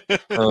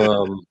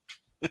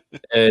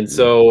 And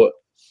so,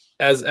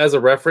 as a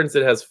reference,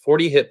 it has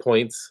 40 hit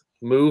points,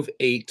 move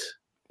 8,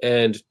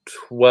 and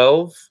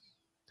 12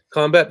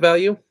 combat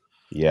value.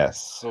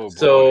 Yes. Oh, boy.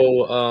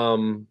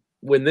 So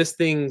when this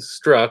thing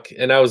struck,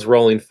 and I was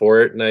rolling for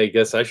it, and I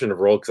guess I shouldn't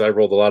have rolled because I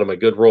rolled a lot of my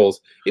good rolls.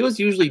 It was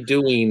usually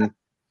doing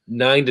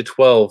 9 to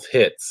 12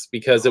 hits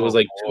because it was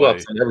like 2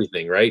 ups on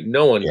everything, right?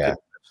 No one could touch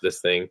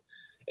this thing.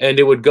 And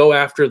it would go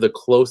after the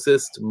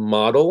closest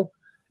model.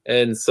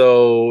 And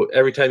so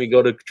every time you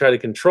go to try to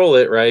control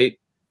it, right,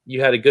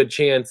 you had a good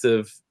chance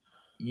of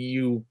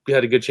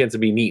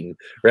being eaten,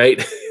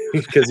 right?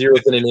 Because you're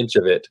within an inch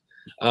of it.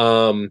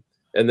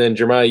 And then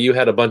Jeremiah, you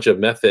had a bunch of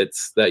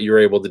methods that you were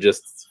able to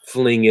just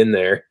fling in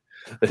there.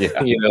 Yeah.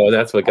 And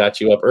that's what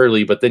got you up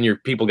early, but then your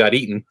people got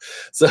eaten.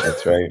 So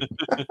that's right.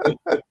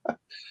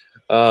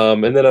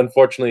 And then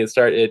unfortunately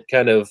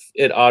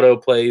it auto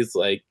plays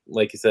like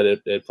you said,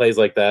 it plays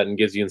like that and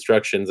gives you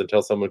instructions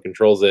until someone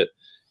controls it.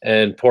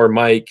 And poor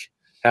Mike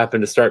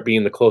happened to start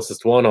being the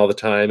closest one all the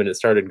time, and it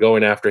started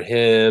going after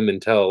him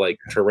until like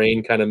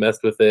terrain kind of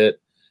messed with it.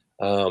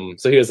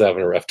 So he was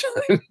having a rough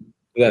time.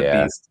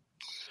 That beast.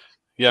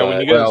 Yeah, but,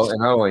 when you guys...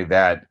 and not only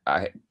that,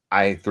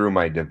 I threw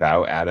my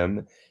devout at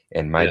him,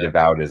 and my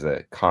devout is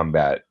a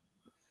combat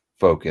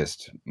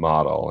focused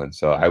model, and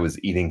so I was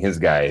eating his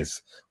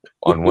guys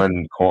on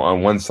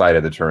one side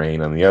of the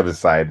terrain. On the other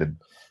side,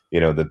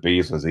 the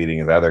beast was eating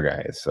his other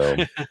guys. So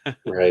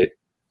right.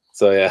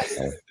 So yeah.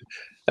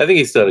 I think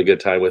he still had a good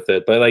time with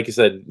it. But like you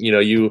said,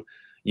 you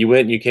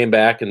went and you came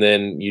back, and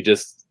then you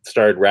just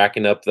started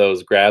racking up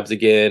those grabs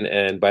again.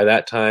 And by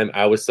that time,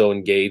 I was so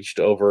engaged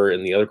over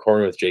in the other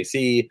corner with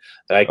JC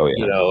that I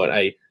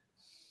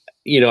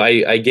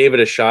gave it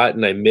a shot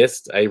and I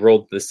missed. I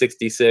rolled the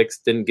 66,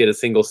 didn't get a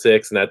single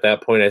 6. And at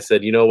that point I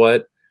said, you know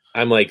what?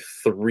 I'm like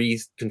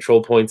 3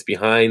 control points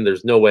behind.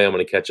 There's no way I'm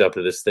going to catch up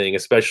to this thing,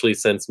 especially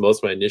since most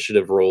of my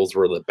initiative rolls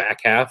were the back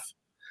half.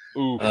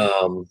 So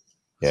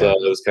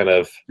it was kind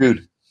of...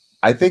 Dude,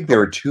 I think there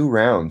were 2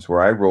 rounds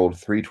where I rolled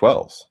 3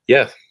 12s.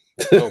 Yeah.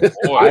 Oh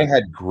boy. I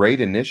had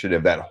great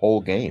initiative that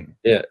whole game.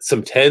 Yeah,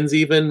 some 10s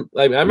even.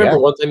 I remember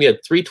one time you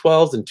had 3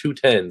 12s and 2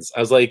 10s. I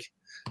was like,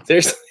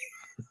 seriously?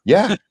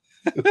 Yeah.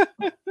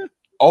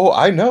 Oh,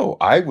 I know.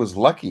 I was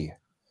lucky.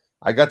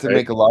 I got to Right.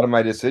 make a lot of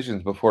my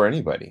decisions before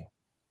anybody.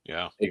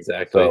 Yeah.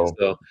 Exactly.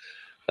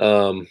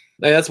 So,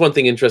 that's one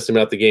thing interesting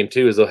about the game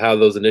too, is how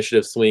those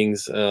initiative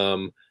swings,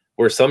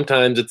 where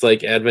sometimes it's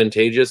like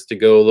advantageous to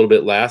go a little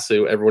bit last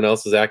so everyone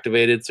else is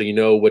activated, so you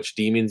know which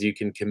demons you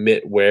can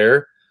commit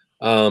where.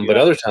 But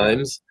Yeah. other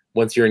times,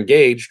 once you're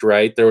engaged,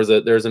 right, there was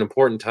an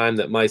important time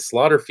that my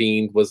Slaughter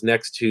Fiend was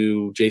next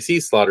to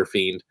JC's Slaughter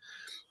Fiend.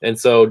 And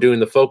so doing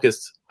the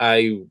focus,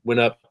 I went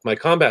up my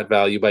combat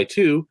value by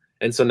 2.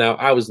 And so now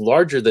I was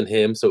larger than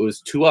him. So it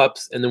was 2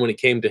 ups. And then when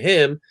it came to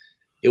him,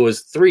 it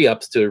was 3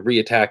 ups to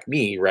reattack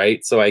me,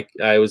 right? So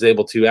I was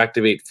able to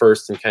activate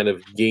first and kind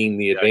of gain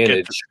the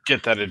advantage.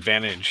 Get that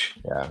advantage.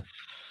 Yeah.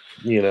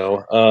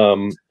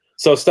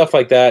 So stuff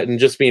like that, and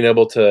just being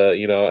able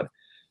to,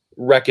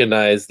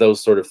 recognize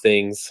those sort of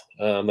things.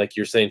 Like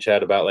you're saying,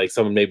 Chad, about like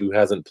someone maybe who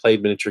hasn't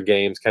played miniature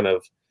games, kind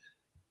of,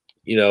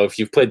 if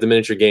you've played the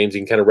miniature games,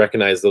 you can kind of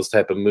recognize those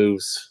type of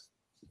moves,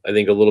 I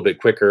think, a little bit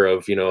quicker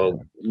of,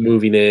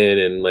 moving in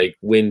and like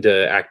when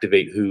to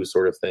activate who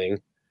sort of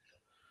thing.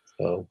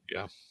 So,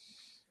 yeah.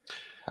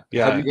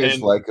 How do you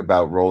guys like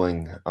about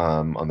rolling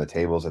on the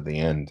tables at the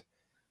end?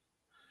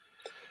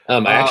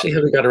 I actually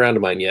haven't got around to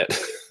mine yet.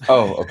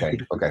 Oh, okay.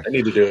 Okay. I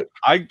need to do it.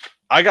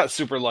 I got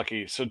super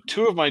lucky. So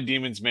 2 of my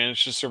demons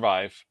managed to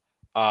survive.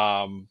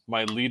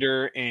 My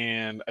leader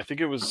and I think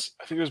it was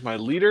my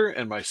leader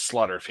and my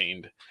Slaughter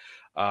Fiend.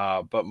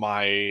 But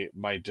my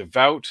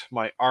devout,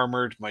 my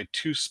armored, my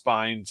 2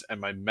 spines, and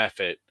my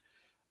mephit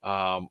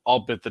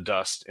all bit the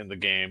dust in the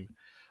game.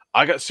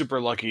 I got super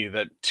lucky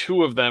that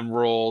 2 of them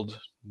rolled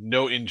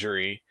no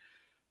injury.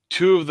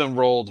 2 of them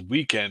rolled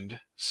weakened,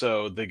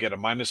 so they get a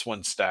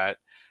 -1 stat.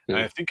 And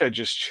I think I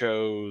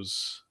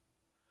chose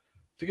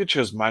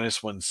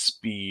 -1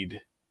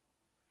 speed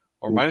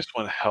or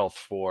 -1 health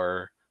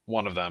for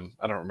one of them.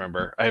 I don't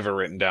remember. I have it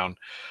written down.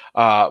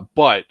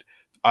 But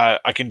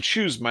I can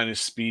choose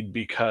minus speed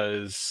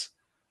because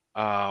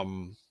I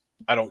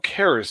don't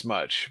care as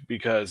much,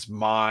 because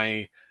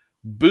my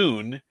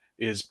boon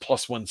is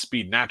 +1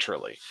 speed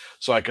naturally.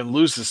 So I can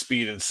lose the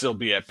speed and still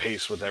be at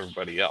pace with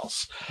everybody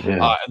else.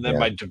 Yeah. And then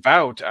my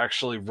devout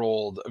actually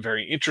rolled a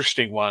very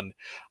interesting one.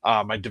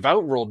 My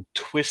devout rolled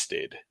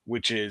twisted,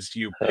 which is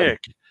you pick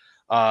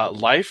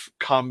life,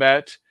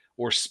 combat,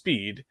 or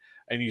speed,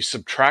 and you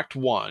subtract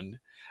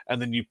 1,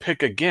 and then you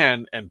pick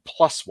again and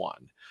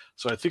 +1.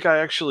 So I think I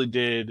actually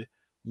did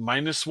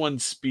 -1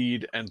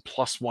 speed and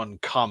 +1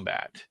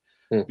 combat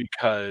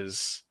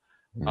because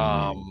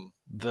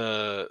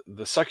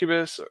the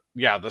succubus,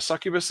 the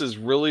succubus is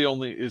really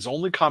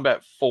only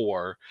combat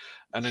 4,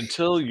 and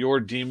until your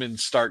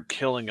demons start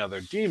killing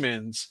other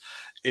demons,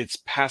 its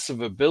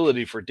passive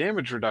ability for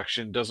damage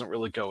reduction doesn't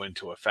really go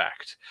into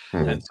effect.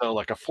 And so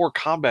like a 4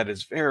 combat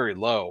is very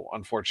low,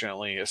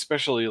 unfortunately,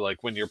 especially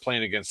like when you're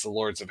playing against the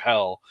Lords of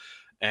Hell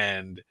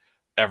and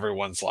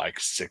everyone's like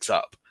 6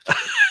 up.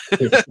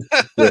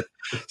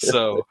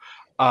 So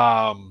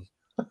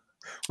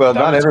well,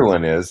 not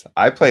everyone is.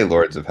 I play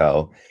Lords of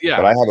Hell,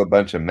 but I have a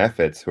bunch of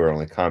mephits who are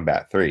only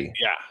combat 3.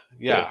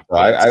 Yeah. So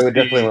I would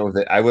definitely went with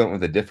it. I went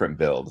with a different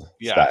build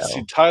style.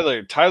 See,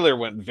 Tyler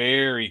went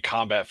very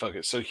combat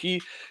focused. So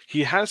he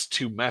has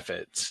 2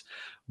 mephits,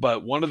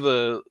 but one of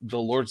the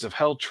Lords of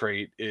Hell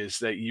trait is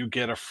that you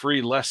get a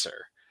free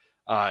lesser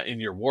in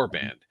your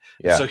warband.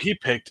 Yeah. So he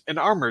picked an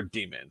armored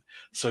demon.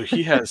 So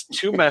he has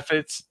 2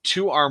 mephits,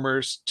 2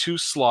 armors, 2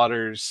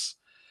 slaughters,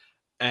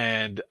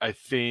 and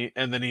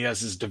then he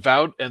has his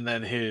devout and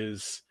then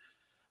his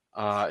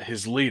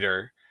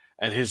leader.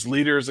 And his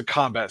leader is a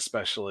combat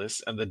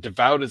specialist, and the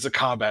devout is a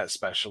combat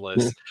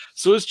specialist.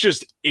 So it's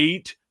just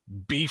 8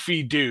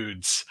 beefy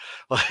dudes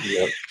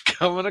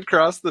coming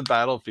across the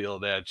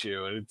battlefield at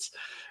you, and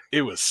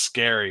it was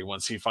scary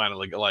once he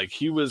finally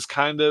he was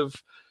kind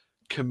of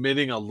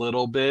committing a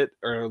little bit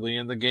early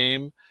in the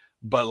game,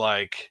 but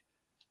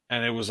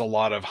and it was a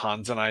lot of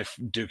Hans and I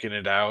duking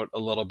it out a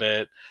little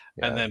bit,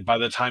 and then by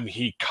the time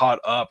he caught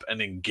up and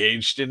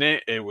engaged in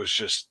it, it was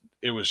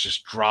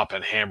just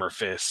dropping hammer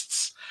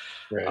fists.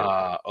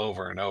 Right.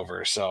 Over and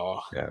over.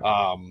 So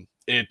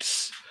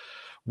it's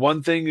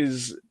one thing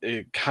is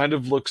it kind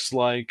of looks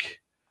like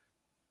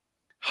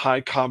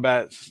high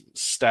combat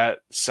stat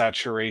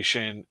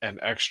saturation and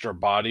extra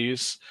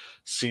bodies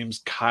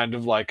seems kind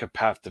of like a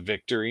path to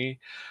victory,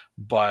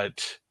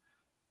 but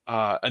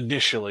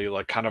initially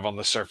kind of on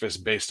the surface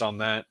based on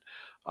that.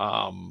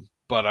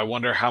 But I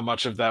wonder how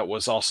much of that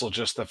was also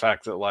just the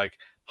fact that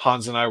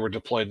Hans and I were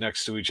deployed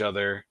next to each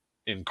other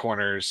in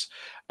corners,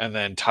 and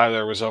then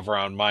Tyler was over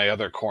on my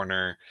other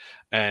corner,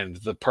 and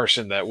the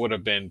person that would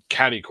have been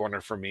caddy corner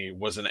for me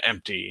was an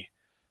empty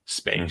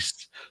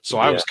space. So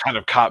I was kind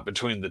of caught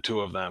between the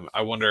 2 of them.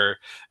 I wonder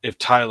if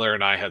Tyler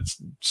and I had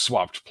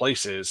swapped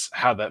places,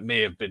 how that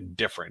may have been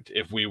different,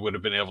 if we would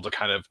have been able to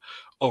kind of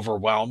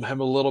overwhelm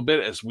him a little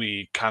bit as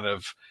we kind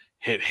of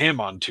hit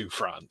him on 2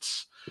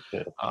 fronts.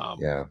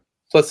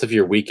 Plus, if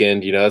you're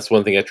weakened, that's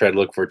one thing I tried to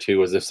look for too.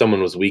 Was if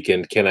someone was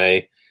weakened, can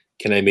I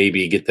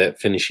maybe get that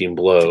finishing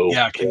blow?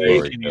 Yeah, can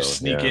right? you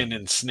sneak in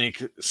and sneak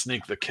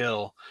the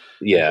kill?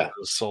 Yeah, and get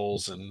those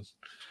souls and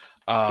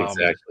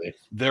exactly.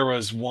 There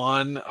was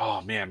one,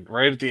 oh man,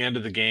 right at the end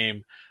of the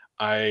game,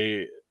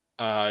 I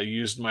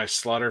used my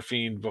Slaughter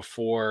Fiend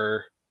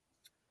before,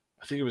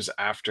 I think it was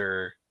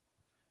after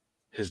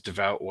his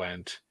Devout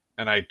went,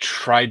 and I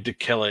tried to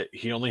kill it.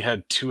 He only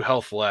had 2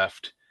 health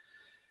left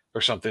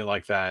or something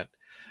like that.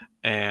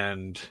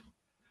 And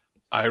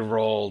I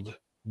rolled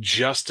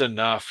just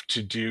enough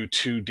to do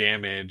 2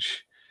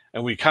 damage.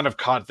 And we kind of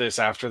caught this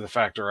after the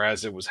fact or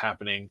as it was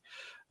happening,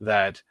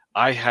 that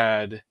I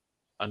had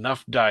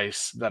enough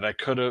dice that I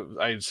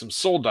had some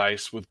soul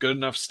dice with good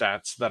enough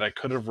stats that I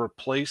could have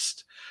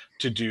replaced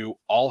to do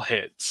all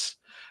hits.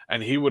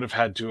 And he would have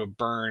had to have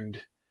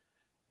burned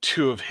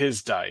 2 of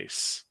his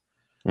dice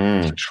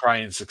to try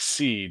and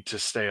succeed to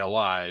stay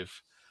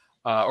alive.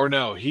 Or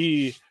no,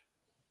 he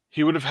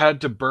would have had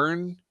to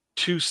burn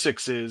 2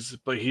 6s,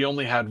 but he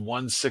only had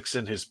 1 6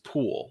 in his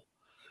pool.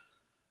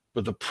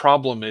 But the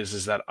problem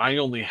is that I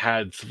only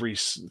had three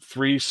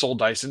soul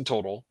dice in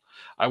total.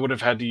 I would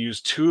have had to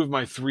use 2 of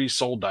my 3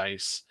 soul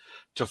dice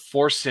to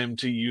force him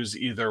to use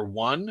either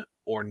 1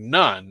 or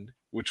none,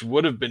 which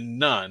would have been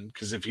none,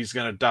 because if he's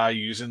going to die,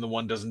 using the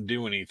 1 doesn't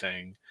do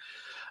anything.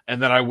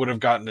 And then I would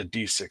have gotten a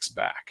D6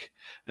 back.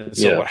 And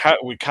so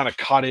we kind of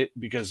caught it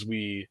because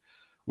we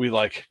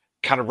like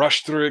kind of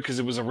rushed through it because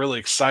it was a really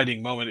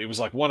exciting moment. It was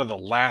like one of the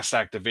last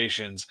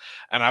activations,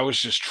 and I was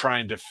just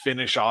trying to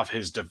finish off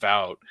his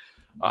Devout,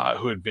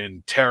 who had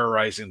been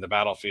terrorizing the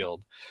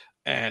battlefield.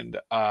 And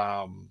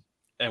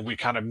we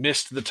kind of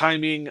missed the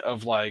timing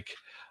of like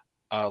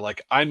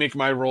I make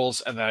my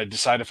rolls and then I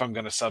decide if I'm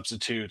going to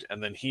substitute,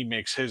 and then he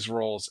makes his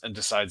rolls and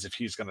decides if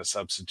he's going to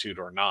substitute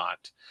or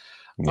not.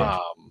 Yeah.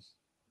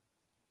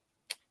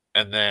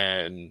 And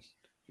then,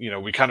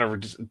 we kind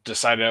of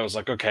decided, I was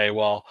like, okay,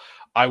 well,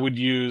 I wouldn't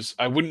use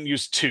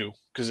 2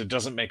 because it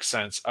doesn't make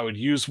sense. I would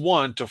use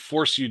 1 to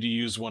force you to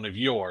use one of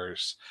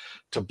yours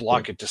to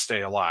block it to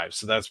stay alive.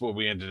 So that's what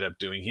we ended up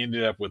doing. He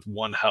ended up with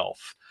 1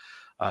 health,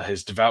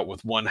 his Devout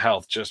with 1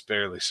 health, just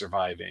barely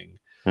surviving.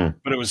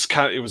 But it was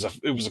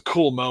a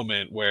cool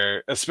moment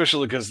where,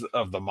 especially because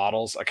of the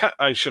models,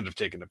 I should have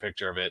taken a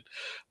picture of it,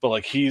 but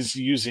like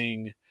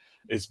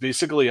it's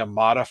basically a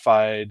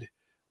modified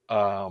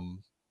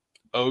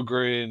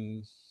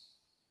Ogryn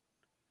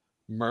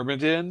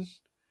Myrmidon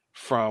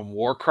from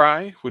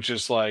Warcry, which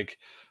is like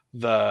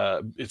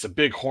it's a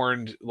big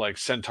horned like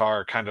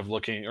centaur kind of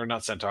looking, or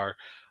not centaur,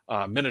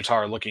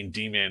 minotaur looking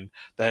demon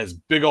that has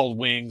big old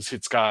wings.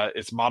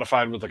 It's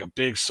modified with like a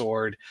big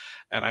sword,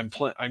 and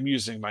I'm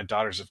using my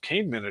Daughters of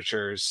Cain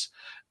miniatures,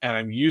 and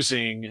I'm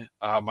using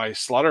my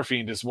Slaughter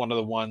Fiend is one of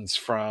the ones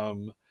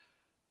from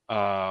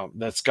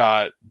that's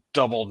got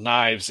double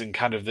knives and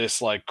kind of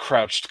this like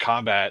crouched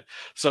combat.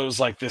 So it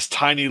was like this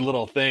tiny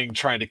little thing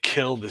trying to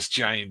kill this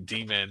giant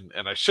demon,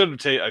 and I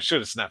should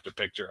have snapped a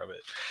picture of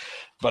it.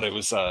 But it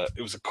was a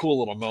cool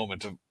little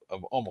moment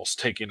of almost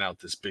taking out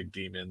this big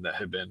demon that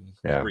had been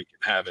wreaking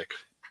havoc.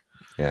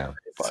 Yeah,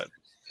 but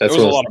it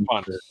was a lot of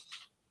fun.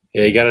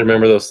 Yeah, you got to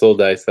remember those soul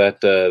dice. That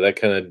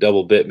kind of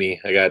double bit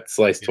me. I got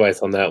sliced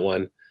twice on that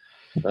one.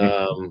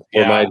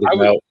 My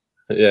Devout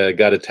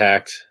got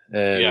attacked,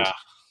 and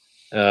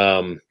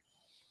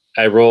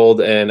I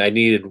rolled and I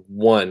needed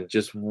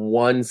just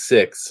 1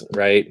 6,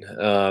 right?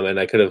 And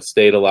I could have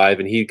stayed alive,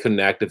 and he couldn't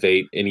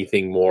activate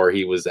anything more.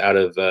 He was out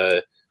of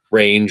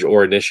range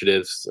or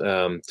initiatives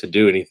to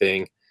do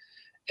anything.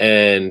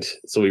 And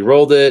so we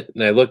rolled it,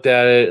 and I looked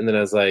at it, and then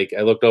I was like,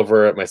 I looked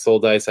over at my soul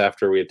dice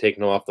after we had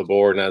taken them off the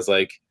board, and I was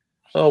like,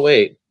 oh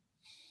wait,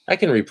 I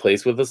can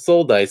replace with a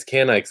soul dice,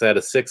 can I? Because I had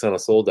a 6 on a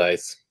soul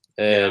dice,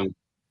 and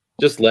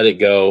just let it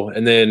go.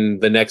 And then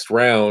the next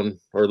round,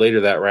 or later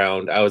that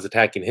round, I was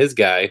attacking his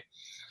guy.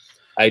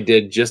 I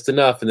did just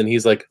enough, and then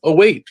he's like, oh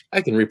wait,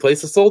 I can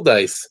replace a soul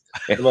dice.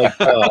 I'm like,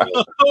 oh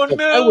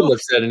no! I wouldn't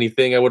have said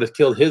anything. I would have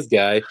killed his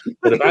guy.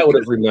 But if I would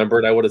have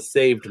remembered, I would have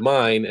saved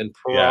mine, and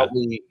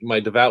probably my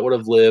Devout would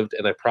have lived,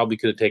 and I probably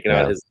could have taken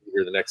out his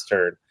leader the next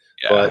turn.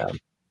 But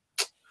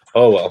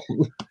oh well.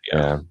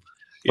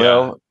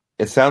 Well,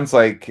 it sounds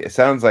like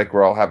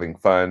we're all having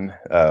fun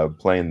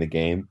playing the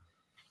game.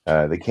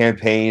 The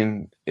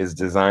campaign is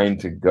designed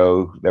to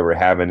go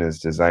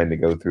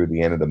through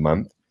the end of the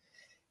month.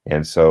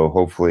 And so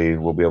hopefully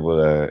we'll be able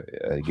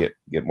to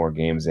get more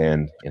games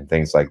in and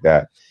things like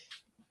that.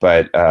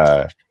 But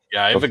I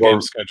have a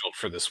game scheduled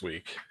for this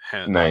week.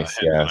 Nice.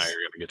 Hen and I are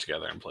going to get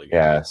together and play games.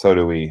 Yeah, so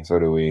do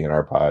we in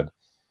our pod.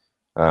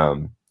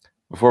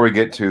 Before we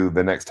get to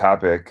the next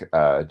topic,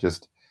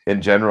 just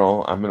in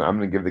general, I'm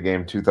gonna give the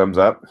game 2 thumbs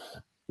up.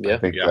 Yeah, I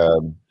think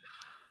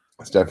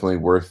it's definitely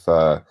worth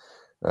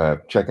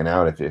checking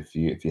out if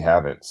you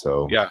haven't.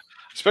 So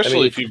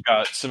especially if you've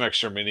got some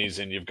extra minis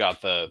and you've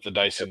got the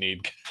dice you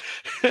need.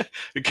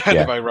 It kind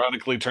of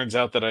ironically turns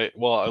out that at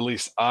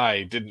least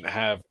I didn't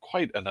have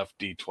quite enough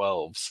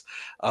D12s,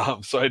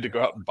 so I had to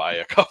go out and buy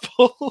a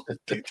couple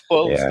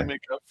D12s to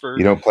make up for.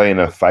 You don't play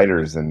enough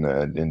fighters in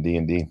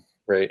D&D.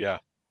 right? Yeah.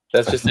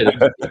 That's just it.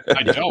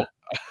 I don't.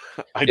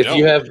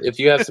 If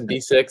you have some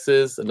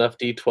D6s, enough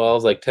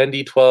D12s, like 10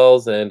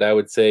 D12s, and I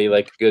would say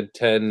like a good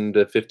 10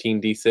 to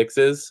 15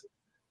 D6s,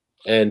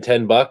 and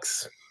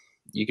 $10,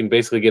 you can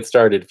basically get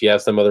started if you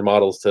have some other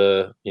models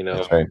to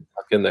That's right.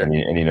 tuck in there.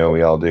 And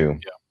we all do.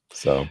 Yeah.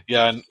 So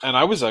yeah, and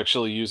I was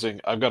actually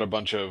I've got a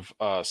bunch of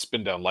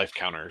spin down life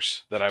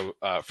counters that I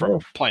from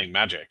playing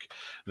Magic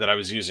that I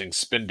was using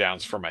spin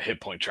downs for my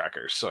hit point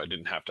trackers, so I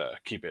didn't have to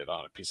keep it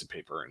on a piece of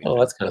paper or anything. Oh,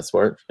 that's kind of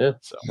smart. Yeah.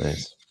 So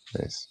nice.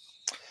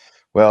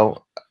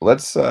 Well,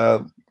 let's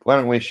why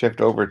don't we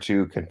shift over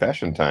to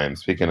confession time?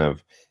 Speaking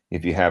of,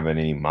 if you have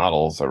any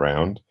models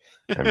around,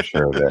 I'm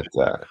sure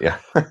that yeah.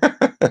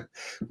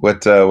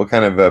 What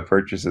kind of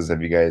purchases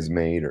have you guys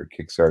made, or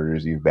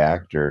Kickstarters you've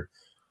backed, or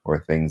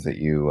things that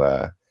you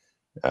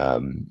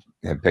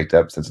have picked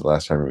up since the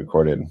last time we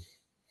recorded?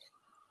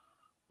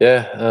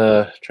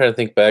 Yeah, trying to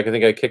think back. I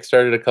think I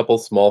kickstarted a couple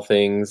small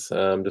things,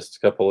 just a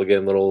couple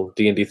again little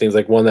D&D things.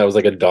 Like one that was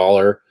like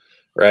 $1,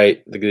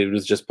 right? The dude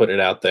was just putting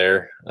it out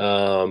there.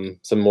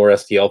 Some more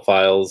STL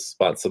files,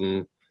 bought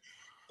some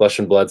Flesh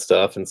and Blood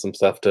stuff and some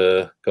stuff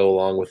to go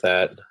along with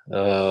that.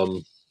 But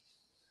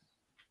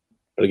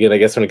again, I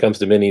guess when it comes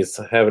to minis,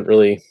 I haven't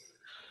really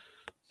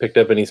picked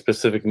up any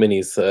specific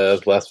minis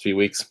the last few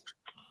weeks.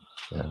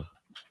 Yeah,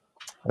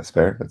 that's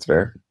fair.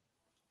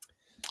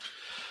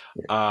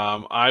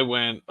 I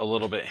went a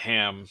little bit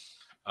ham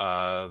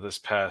this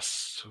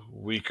past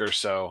week or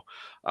so.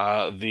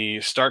 The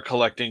Start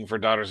Collecting for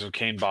Daughters of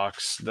Cain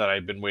box that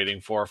I've been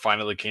waiting for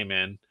finally came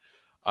in.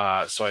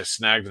 So I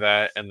snagged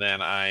that, and then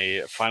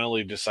I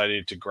finally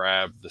decided to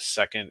grab the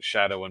second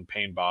Shadow and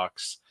Pain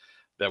box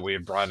that we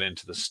had brought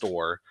into the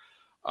store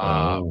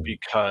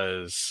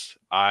because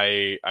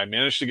I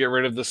managed to get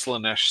rid of the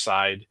Slaanesh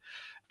side,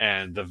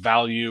 and the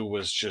value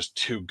was just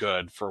too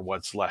good for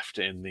what's left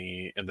in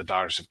the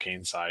Daughters of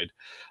Cain side.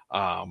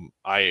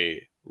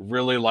 I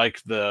really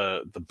like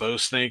the Bow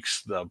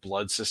Snakes, the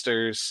Blood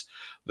Sisters.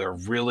 They're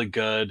really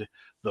good.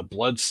 The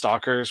Blood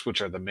Stalkers,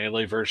 which are the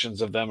melee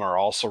versions of them, are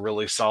also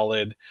really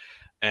solid.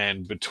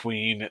 And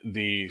between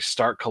the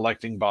Start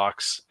Collecting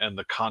box and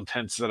the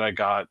contents that I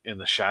got in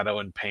the Shadow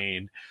and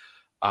Pain,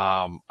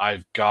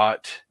 I've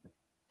got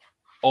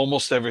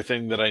almost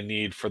everything that I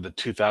need for the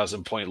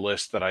 2,000 point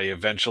list that I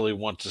eventually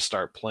want to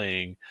start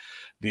playing.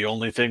 The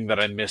only thing that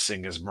I'm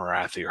missing is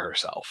Morathi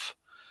herself.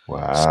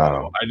 Wow.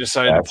 So I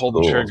decided to pull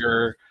the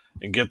trigger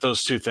and get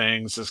those two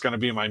things. It's going to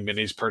be my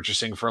minis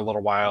purchasing for a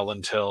little while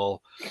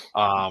until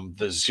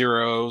the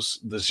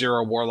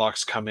Zero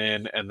Warlocks come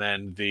in, and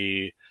then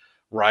the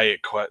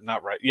Riot Quest,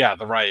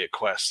 the Riot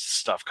Quest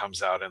stuff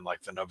comes out in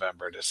like the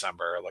November,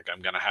 December. Like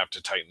I'm going to have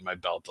to tighten my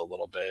belt a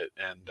little bit,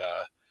 and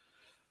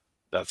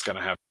that's going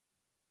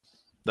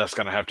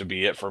to have to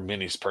be it for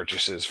minis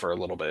purchases for a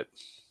little bit.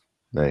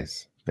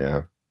 Nice.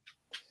 Yeah.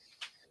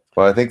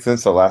 Well, I think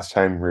since the last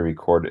time we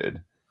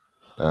recorded,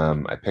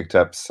 I picked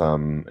up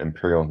some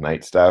Imperial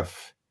Knight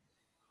stuff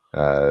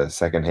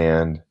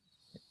secondhand,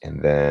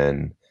 and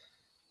then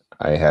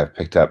I have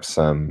picked up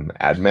some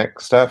AdMech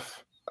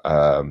stuff.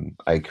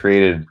 I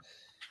created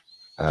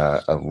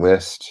a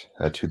list,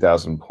 a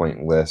 2,000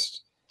 point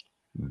list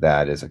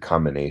that is a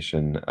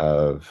combination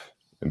of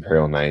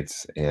Imperial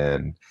Knights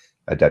and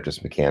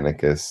Adeptus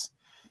Mechanicus,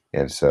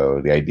 and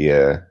so the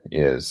idea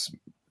is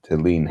to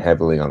lean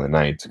heavily on the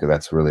Knights because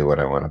that's really what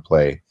I want to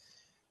play,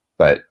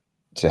 but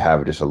to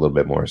have just a little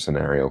bit more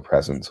scenario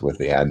presence with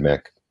the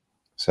AdMech.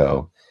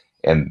 So,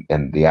 and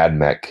the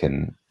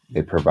AdMech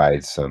it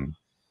provides some.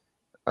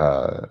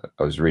 I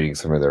was reading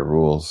some of their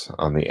rules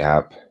on the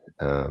app.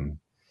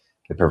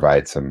 It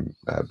provides some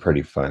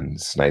pretty fun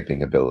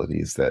sniping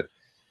abilities that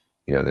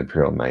the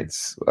Imperial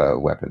Knights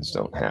weapons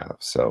don't have.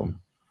 So,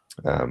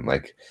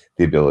 like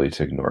the ability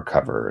to ignore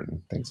cover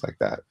and things like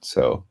that.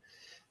 So,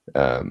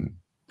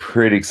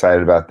 pretty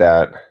excited about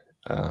that.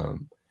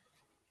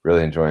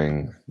 Really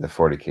enjoying the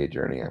 40K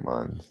journey I'm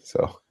on.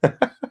 So,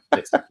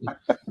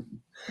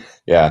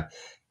 yeah.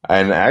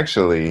 And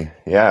actually,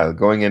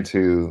 going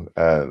into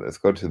let's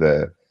go to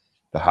the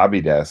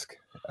hobby desk.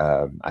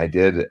 I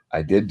did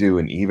do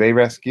an eBay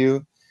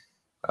rescue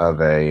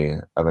of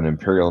an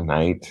Imperial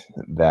Knight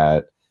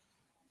that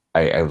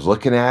I was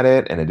looking at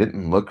it and it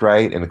didn't look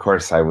right. And of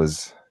course, I'm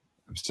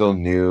still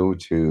new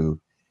to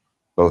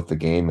both the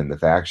game and the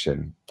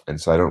faction, and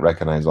so I don't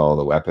recognize all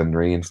the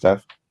weaponry and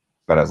stuff.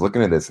 But I was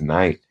looking at this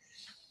Knight,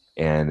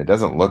 and it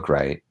doesn't look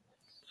right,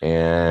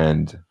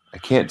 and I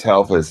can't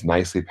tell if it's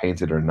nicely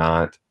painted or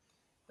not,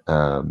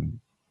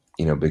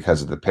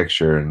 because of the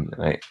picture.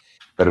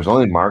 But it was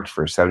only marked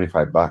for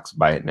 $75.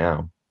 Buy it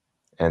now,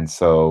 and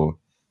so,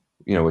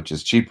 which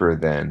is cheaper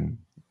than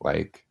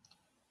like,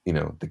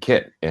 the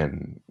kit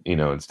and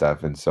and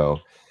stuff. And so,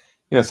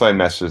 so I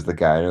messaged the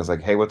guy and I was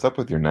like, "Hey, what's up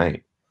with your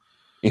Knight?"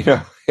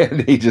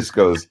 And he just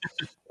goes,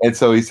 and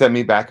so he sent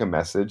me back a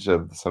message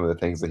of some of the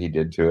things that he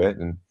did to it,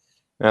 and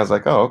I was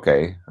like, "Oh,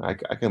 okay, I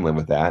can live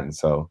with that." And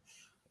so,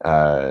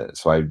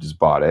 so I just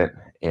bought it,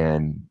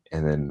 and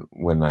then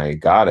when I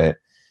got it,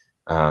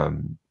 I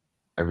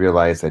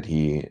realized that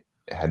he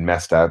had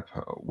messed up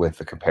with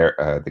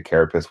the the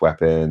carapace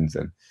weapons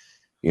and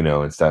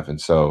and stuff,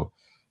 and so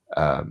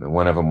and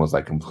one of them was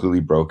like completely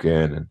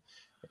broken,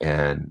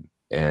 and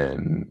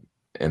and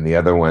and the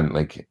other one,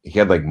 like, he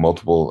had like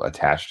multiple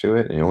attached to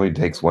it, and it only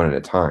takes one at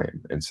a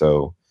time, and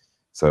so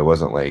it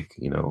wasn't like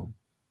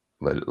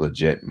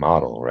legit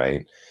model,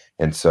 right?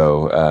 And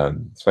so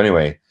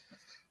anyway,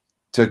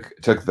 took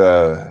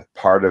it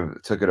apart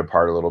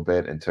a little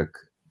bit, and took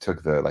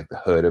the like the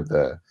hood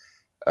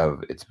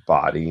of its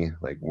body,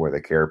 like where the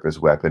carapace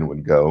weapon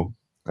would go.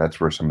 That's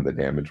where some of the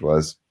damage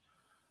was,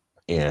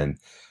 and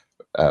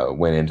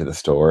went into the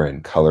store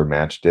and color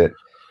matched it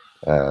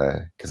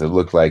because it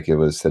looked like it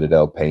was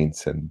Citadel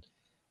paints, and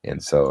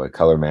so I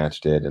color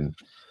matched it, and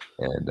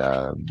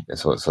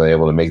so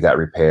able to make that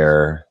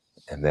repair,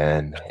 and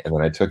then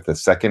I took the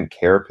second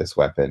carapace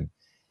weapon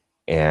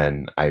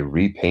and I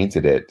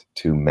repainted it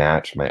to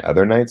match my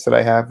other knights that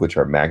I have, which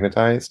are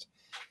magnetized,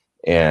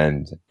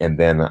 and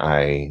then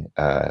I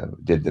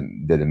did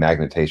the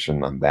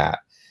magnetation on that.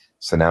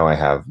 So now I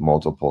have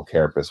multiple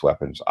carapace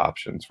weapons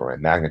options for my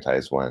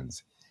magnetized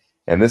ones.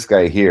 And this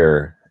guy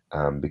here,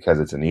 because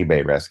it's an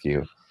eBay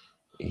rescue,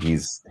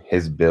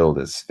 his build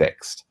is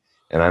fixed,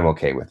 and I'm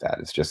okay with that.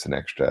 It's just an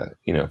extra,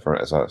 for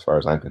as far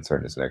as I'm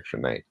concerned, it's an extra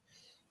knight.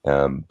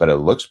 But it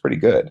looks pretty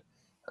good.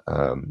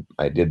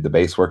 I did the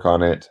base work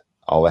on it.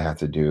 All I have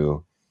to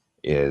do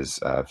is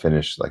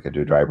finish like a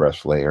do dry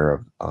brush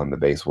layer on the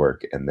base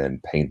work, and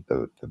then paint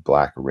the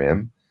black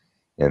rim,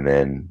 and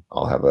then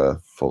I'll have a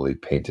fully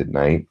painted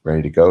knight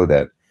ready to go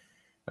that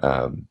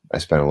I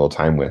spent a little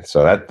time with.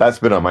 So that's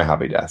been on my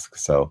hobby desk.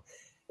 So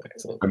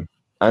excellent.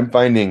 I'm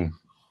finding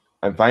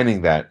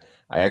that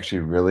I actually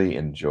really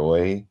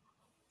enjoy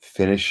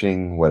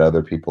finishing what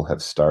other people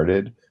have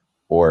started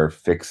or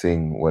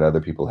fixing what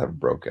other people have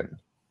broken.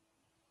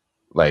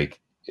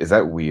 Like, is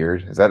that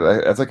weird?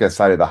 That's like a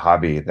side of the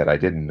hobby that I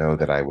didn't know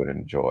that I would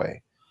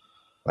enjoy.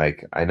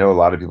 Like, I know a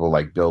lot of people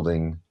like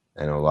building.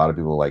 I know a lot of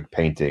people like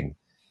painting.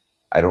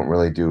 I don't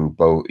really do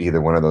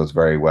either one of those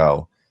very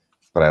well,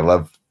 but I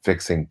love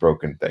fixing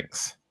broken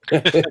things.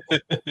 Hey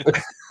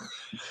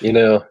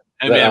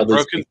man,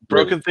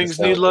 broken things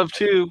need love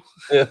too.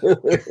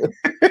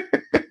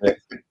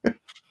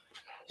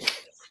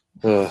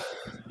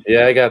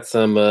 Yeah, I got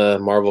some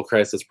Marvel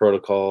Crisis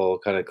Protocol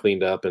kind of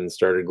cleaned up and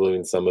started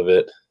gluing some of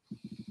it.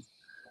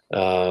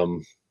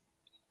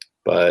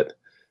 But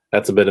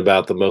that's been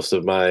about the most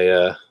of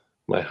my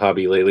my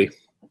hobby lately.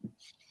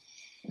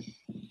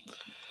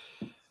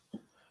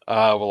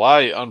 Well,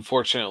 I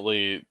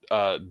unfortunately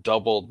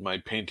doubled my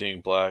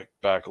painting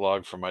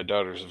backlog for my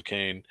Daughters of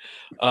Cain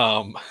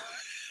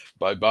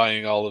by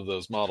buying all of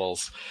those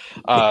models.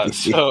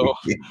 So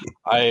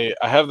I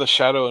have the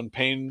Shadow and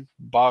Pain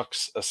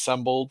box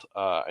assembled.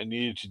 I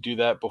needed to do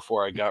that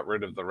before I got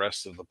rid of the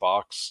rest of the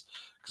box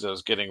because I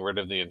was getting rid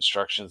of the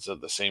instructions at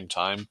the same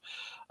time.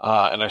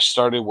 And I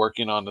started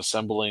working on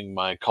assembling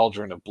my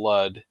Cauldron of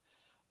Blood,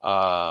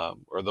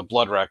 or the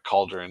Blood Rack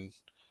Cauldron.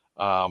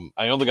 I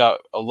only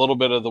got a little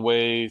bit of the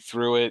way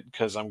through it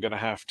because I'm gonna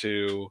have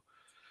to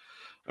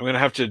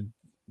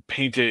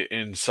paint it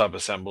in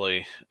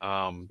sub-assembly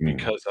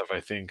because of, I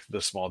think,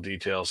 the small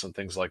details and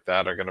things like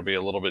that are going to be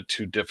a little bit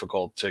too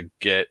difficult to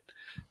get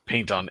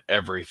paint on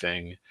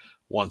everything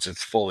once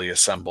it's fully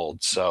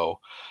assembled. So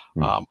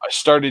I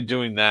started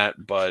doing that,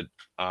 but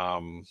I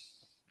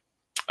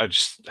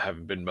just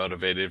haven't been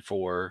motivated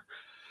for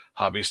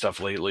hobby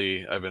stuff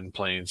lately. I've been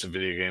playing some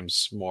video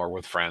games more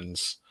with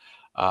friends,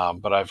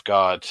 but I've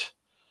got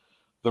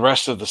the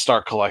rest of the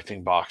Start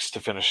Collecting box to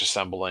finish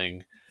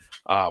assembling.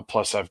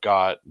 Plus, I've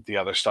got the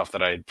other stuff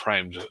that I had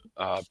primed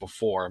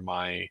before.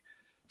 My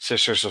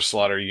Sisters of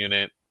Slaughter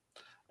unit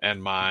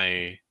and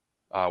my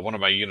one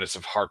of my units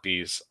of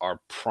Harpies are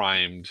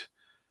primed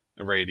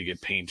and ready to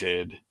get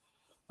painted.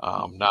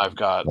 Now I've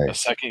got a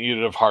second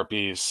unit of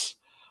Harpies.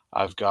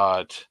 I've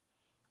got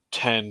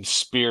 10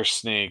 Spear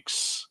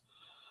Snakes.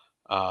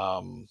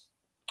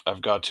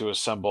 I've got to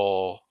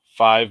assemble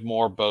 5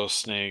 more Bow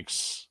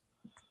Snakes.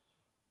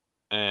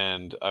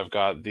 And I've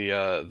got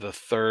the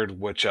third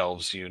Witch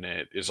Elves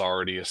unit is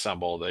already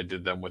assembled. I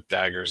did them with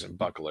daggers and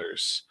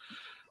bucklers,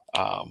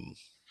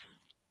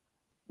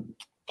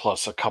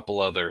 plus a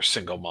couple other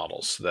single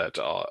models that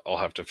I'll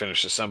have to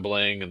finish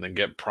assembling and then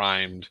get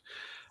primed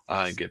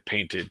and get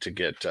painted to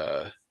get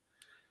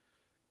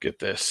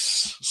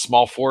this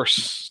small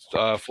force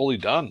fully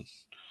done.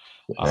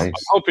 Nice.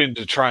 I'm going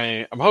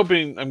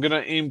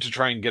to aim to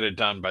try and get it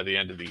done by the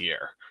end of the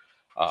year.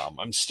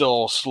 I'm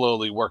still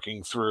slowly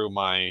working through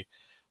my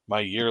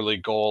yearly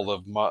goal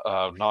of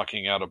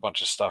knocking out a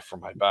bunch of stuff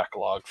from my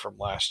backlog from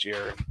last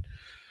year.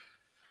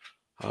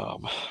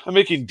 I'm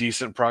making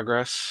decent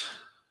progress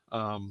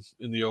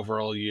in the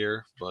overall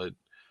year, but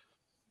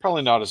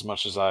probably not as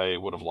much as I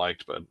would have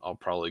liked, but I'll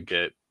probably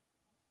get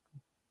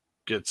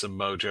some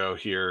mojo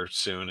here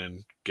soon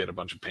and get a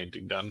bunch of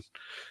painting done,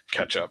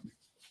 catch up.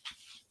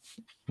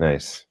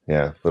 Nice.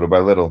 Yeah, little by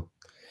little.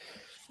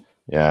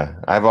 Yeah,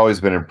 I've always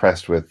been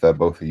impressed with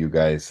both of you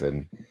guys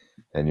and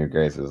your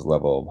guys'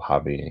 level of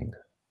hobbying.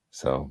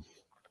 So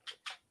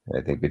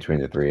I think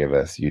between the three of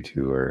us, you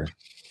two are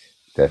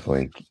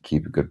definitely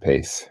keep a good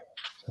pace.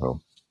 So,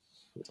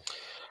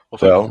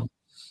 well,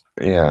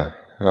 yeah.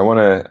 I want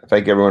to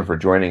thank everyone for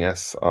joining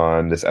us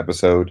on this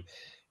episode.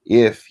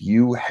 If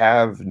you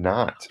have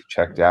not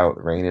checked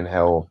out Rain and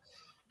Hell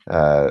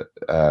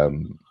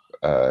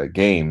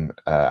game,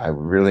 I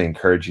would really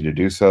encourage you to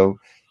do so.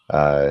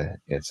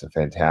 It's a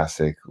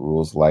fantastic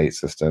rules light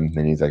system,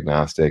 minis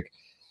agnostic.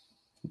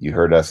 You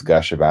heard us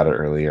gush about it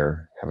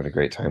earlier, having a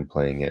great time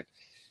playing it.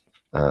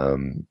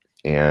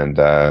 And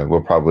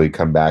we'll probably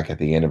come back at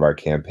the end of our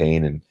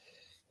campaign and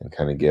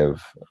kind of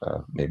give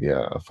maybe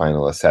a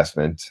final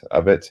assessment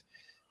of it.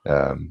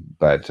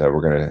 But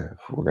we're gonna,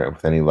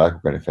 with any luck,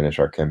 we're gonna finish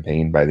our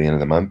campaign by the end of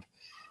the month,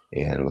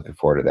 and looking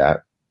forward to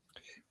that.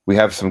 We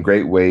have some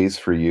great ways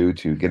for you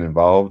to get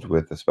involved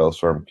with the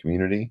Spellstorm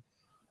community.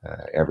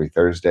 Every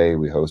Thursday,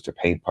 we host a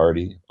paint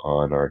party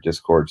on our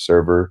Discord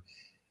server,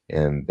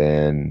 and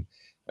then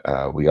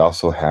we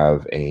also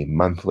have a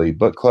monthly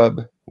book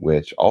club,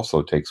 which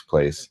also takes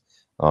place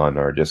on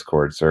our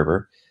Discord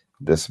server.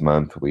 This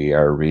month, we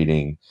are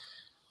reading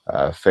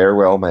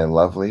Farewell, My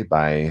Lovely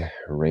by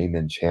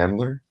Raymond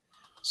Chandler.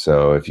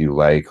 So if you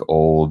like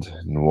old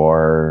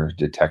noir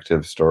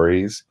detective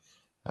stories,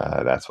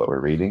 that's what we're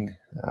reading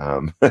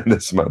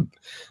this month.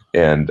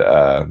 And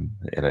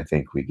I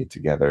think we get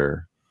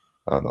together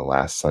on the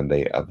last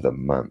Sunday of the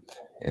month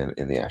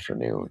in the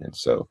afternoon. And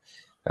so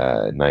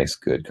nice,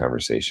 good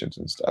conversations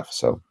and stuff.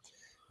 So,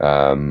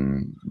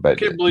 but I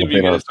can't believe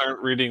you guys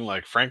aren't reading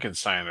like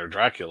Frankenstein or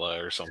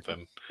Dracula or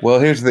something. Well,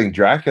 here's the thing.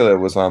 Dracula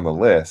was on the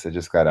list. It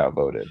just got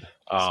outvoted.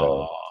 Oh.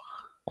 So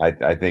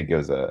I think it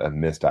was a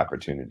missed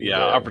opportunity. Yeah,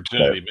 there,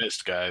 opportunity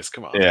missed, guys.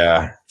 Come on.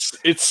 Yeah.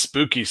 It's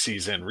spooky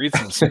season. Read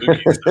some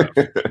spooky stuff.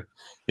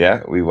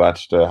 Yeah, we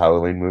watched a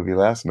Halloween movie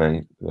last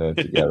night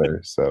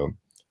together. So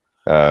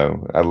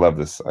I love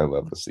this. I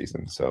love this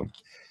season. So,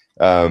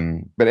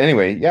 but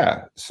anyway,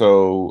 yeah.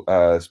 So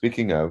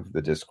speaking of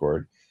the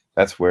Discord,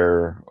 that's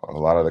where a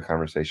lot of the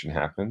conversation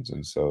happens.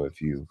 And so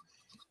if you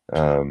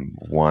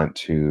want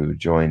to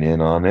join in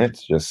on it,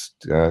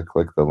 just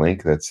click the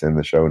link that's in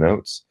the show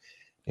notes.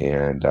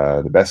 And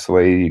the best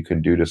way you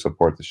can do to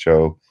support the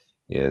show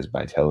is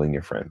by telling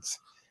your friends.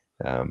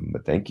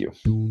 But thank you.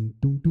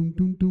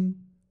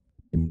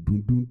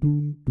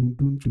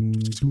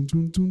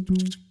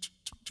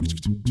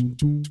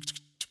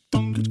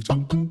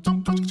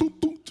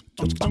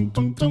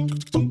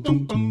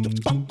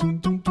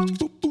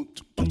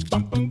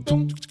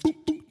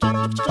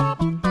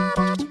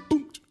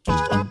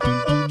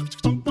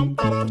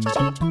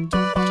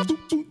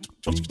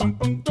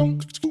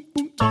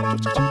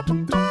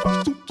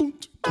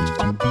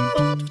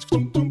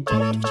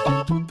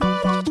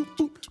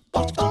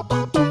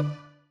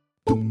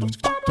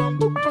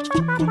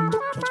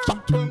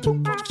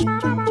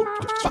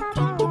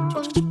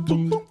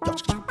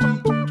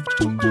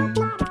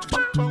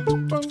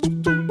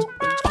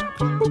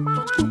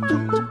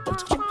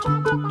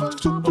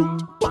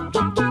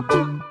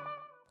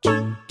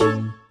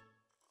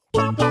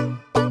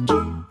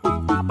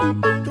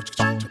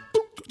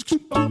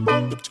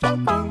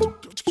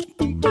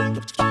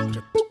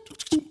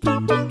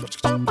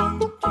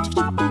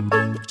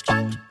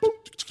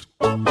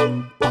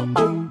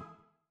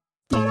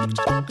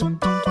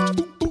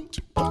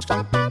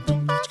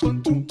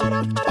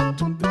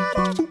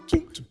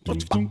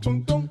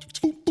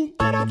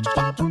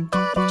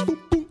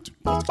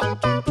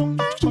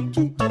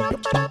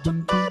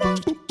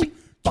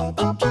 Ba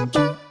ba ba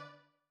ba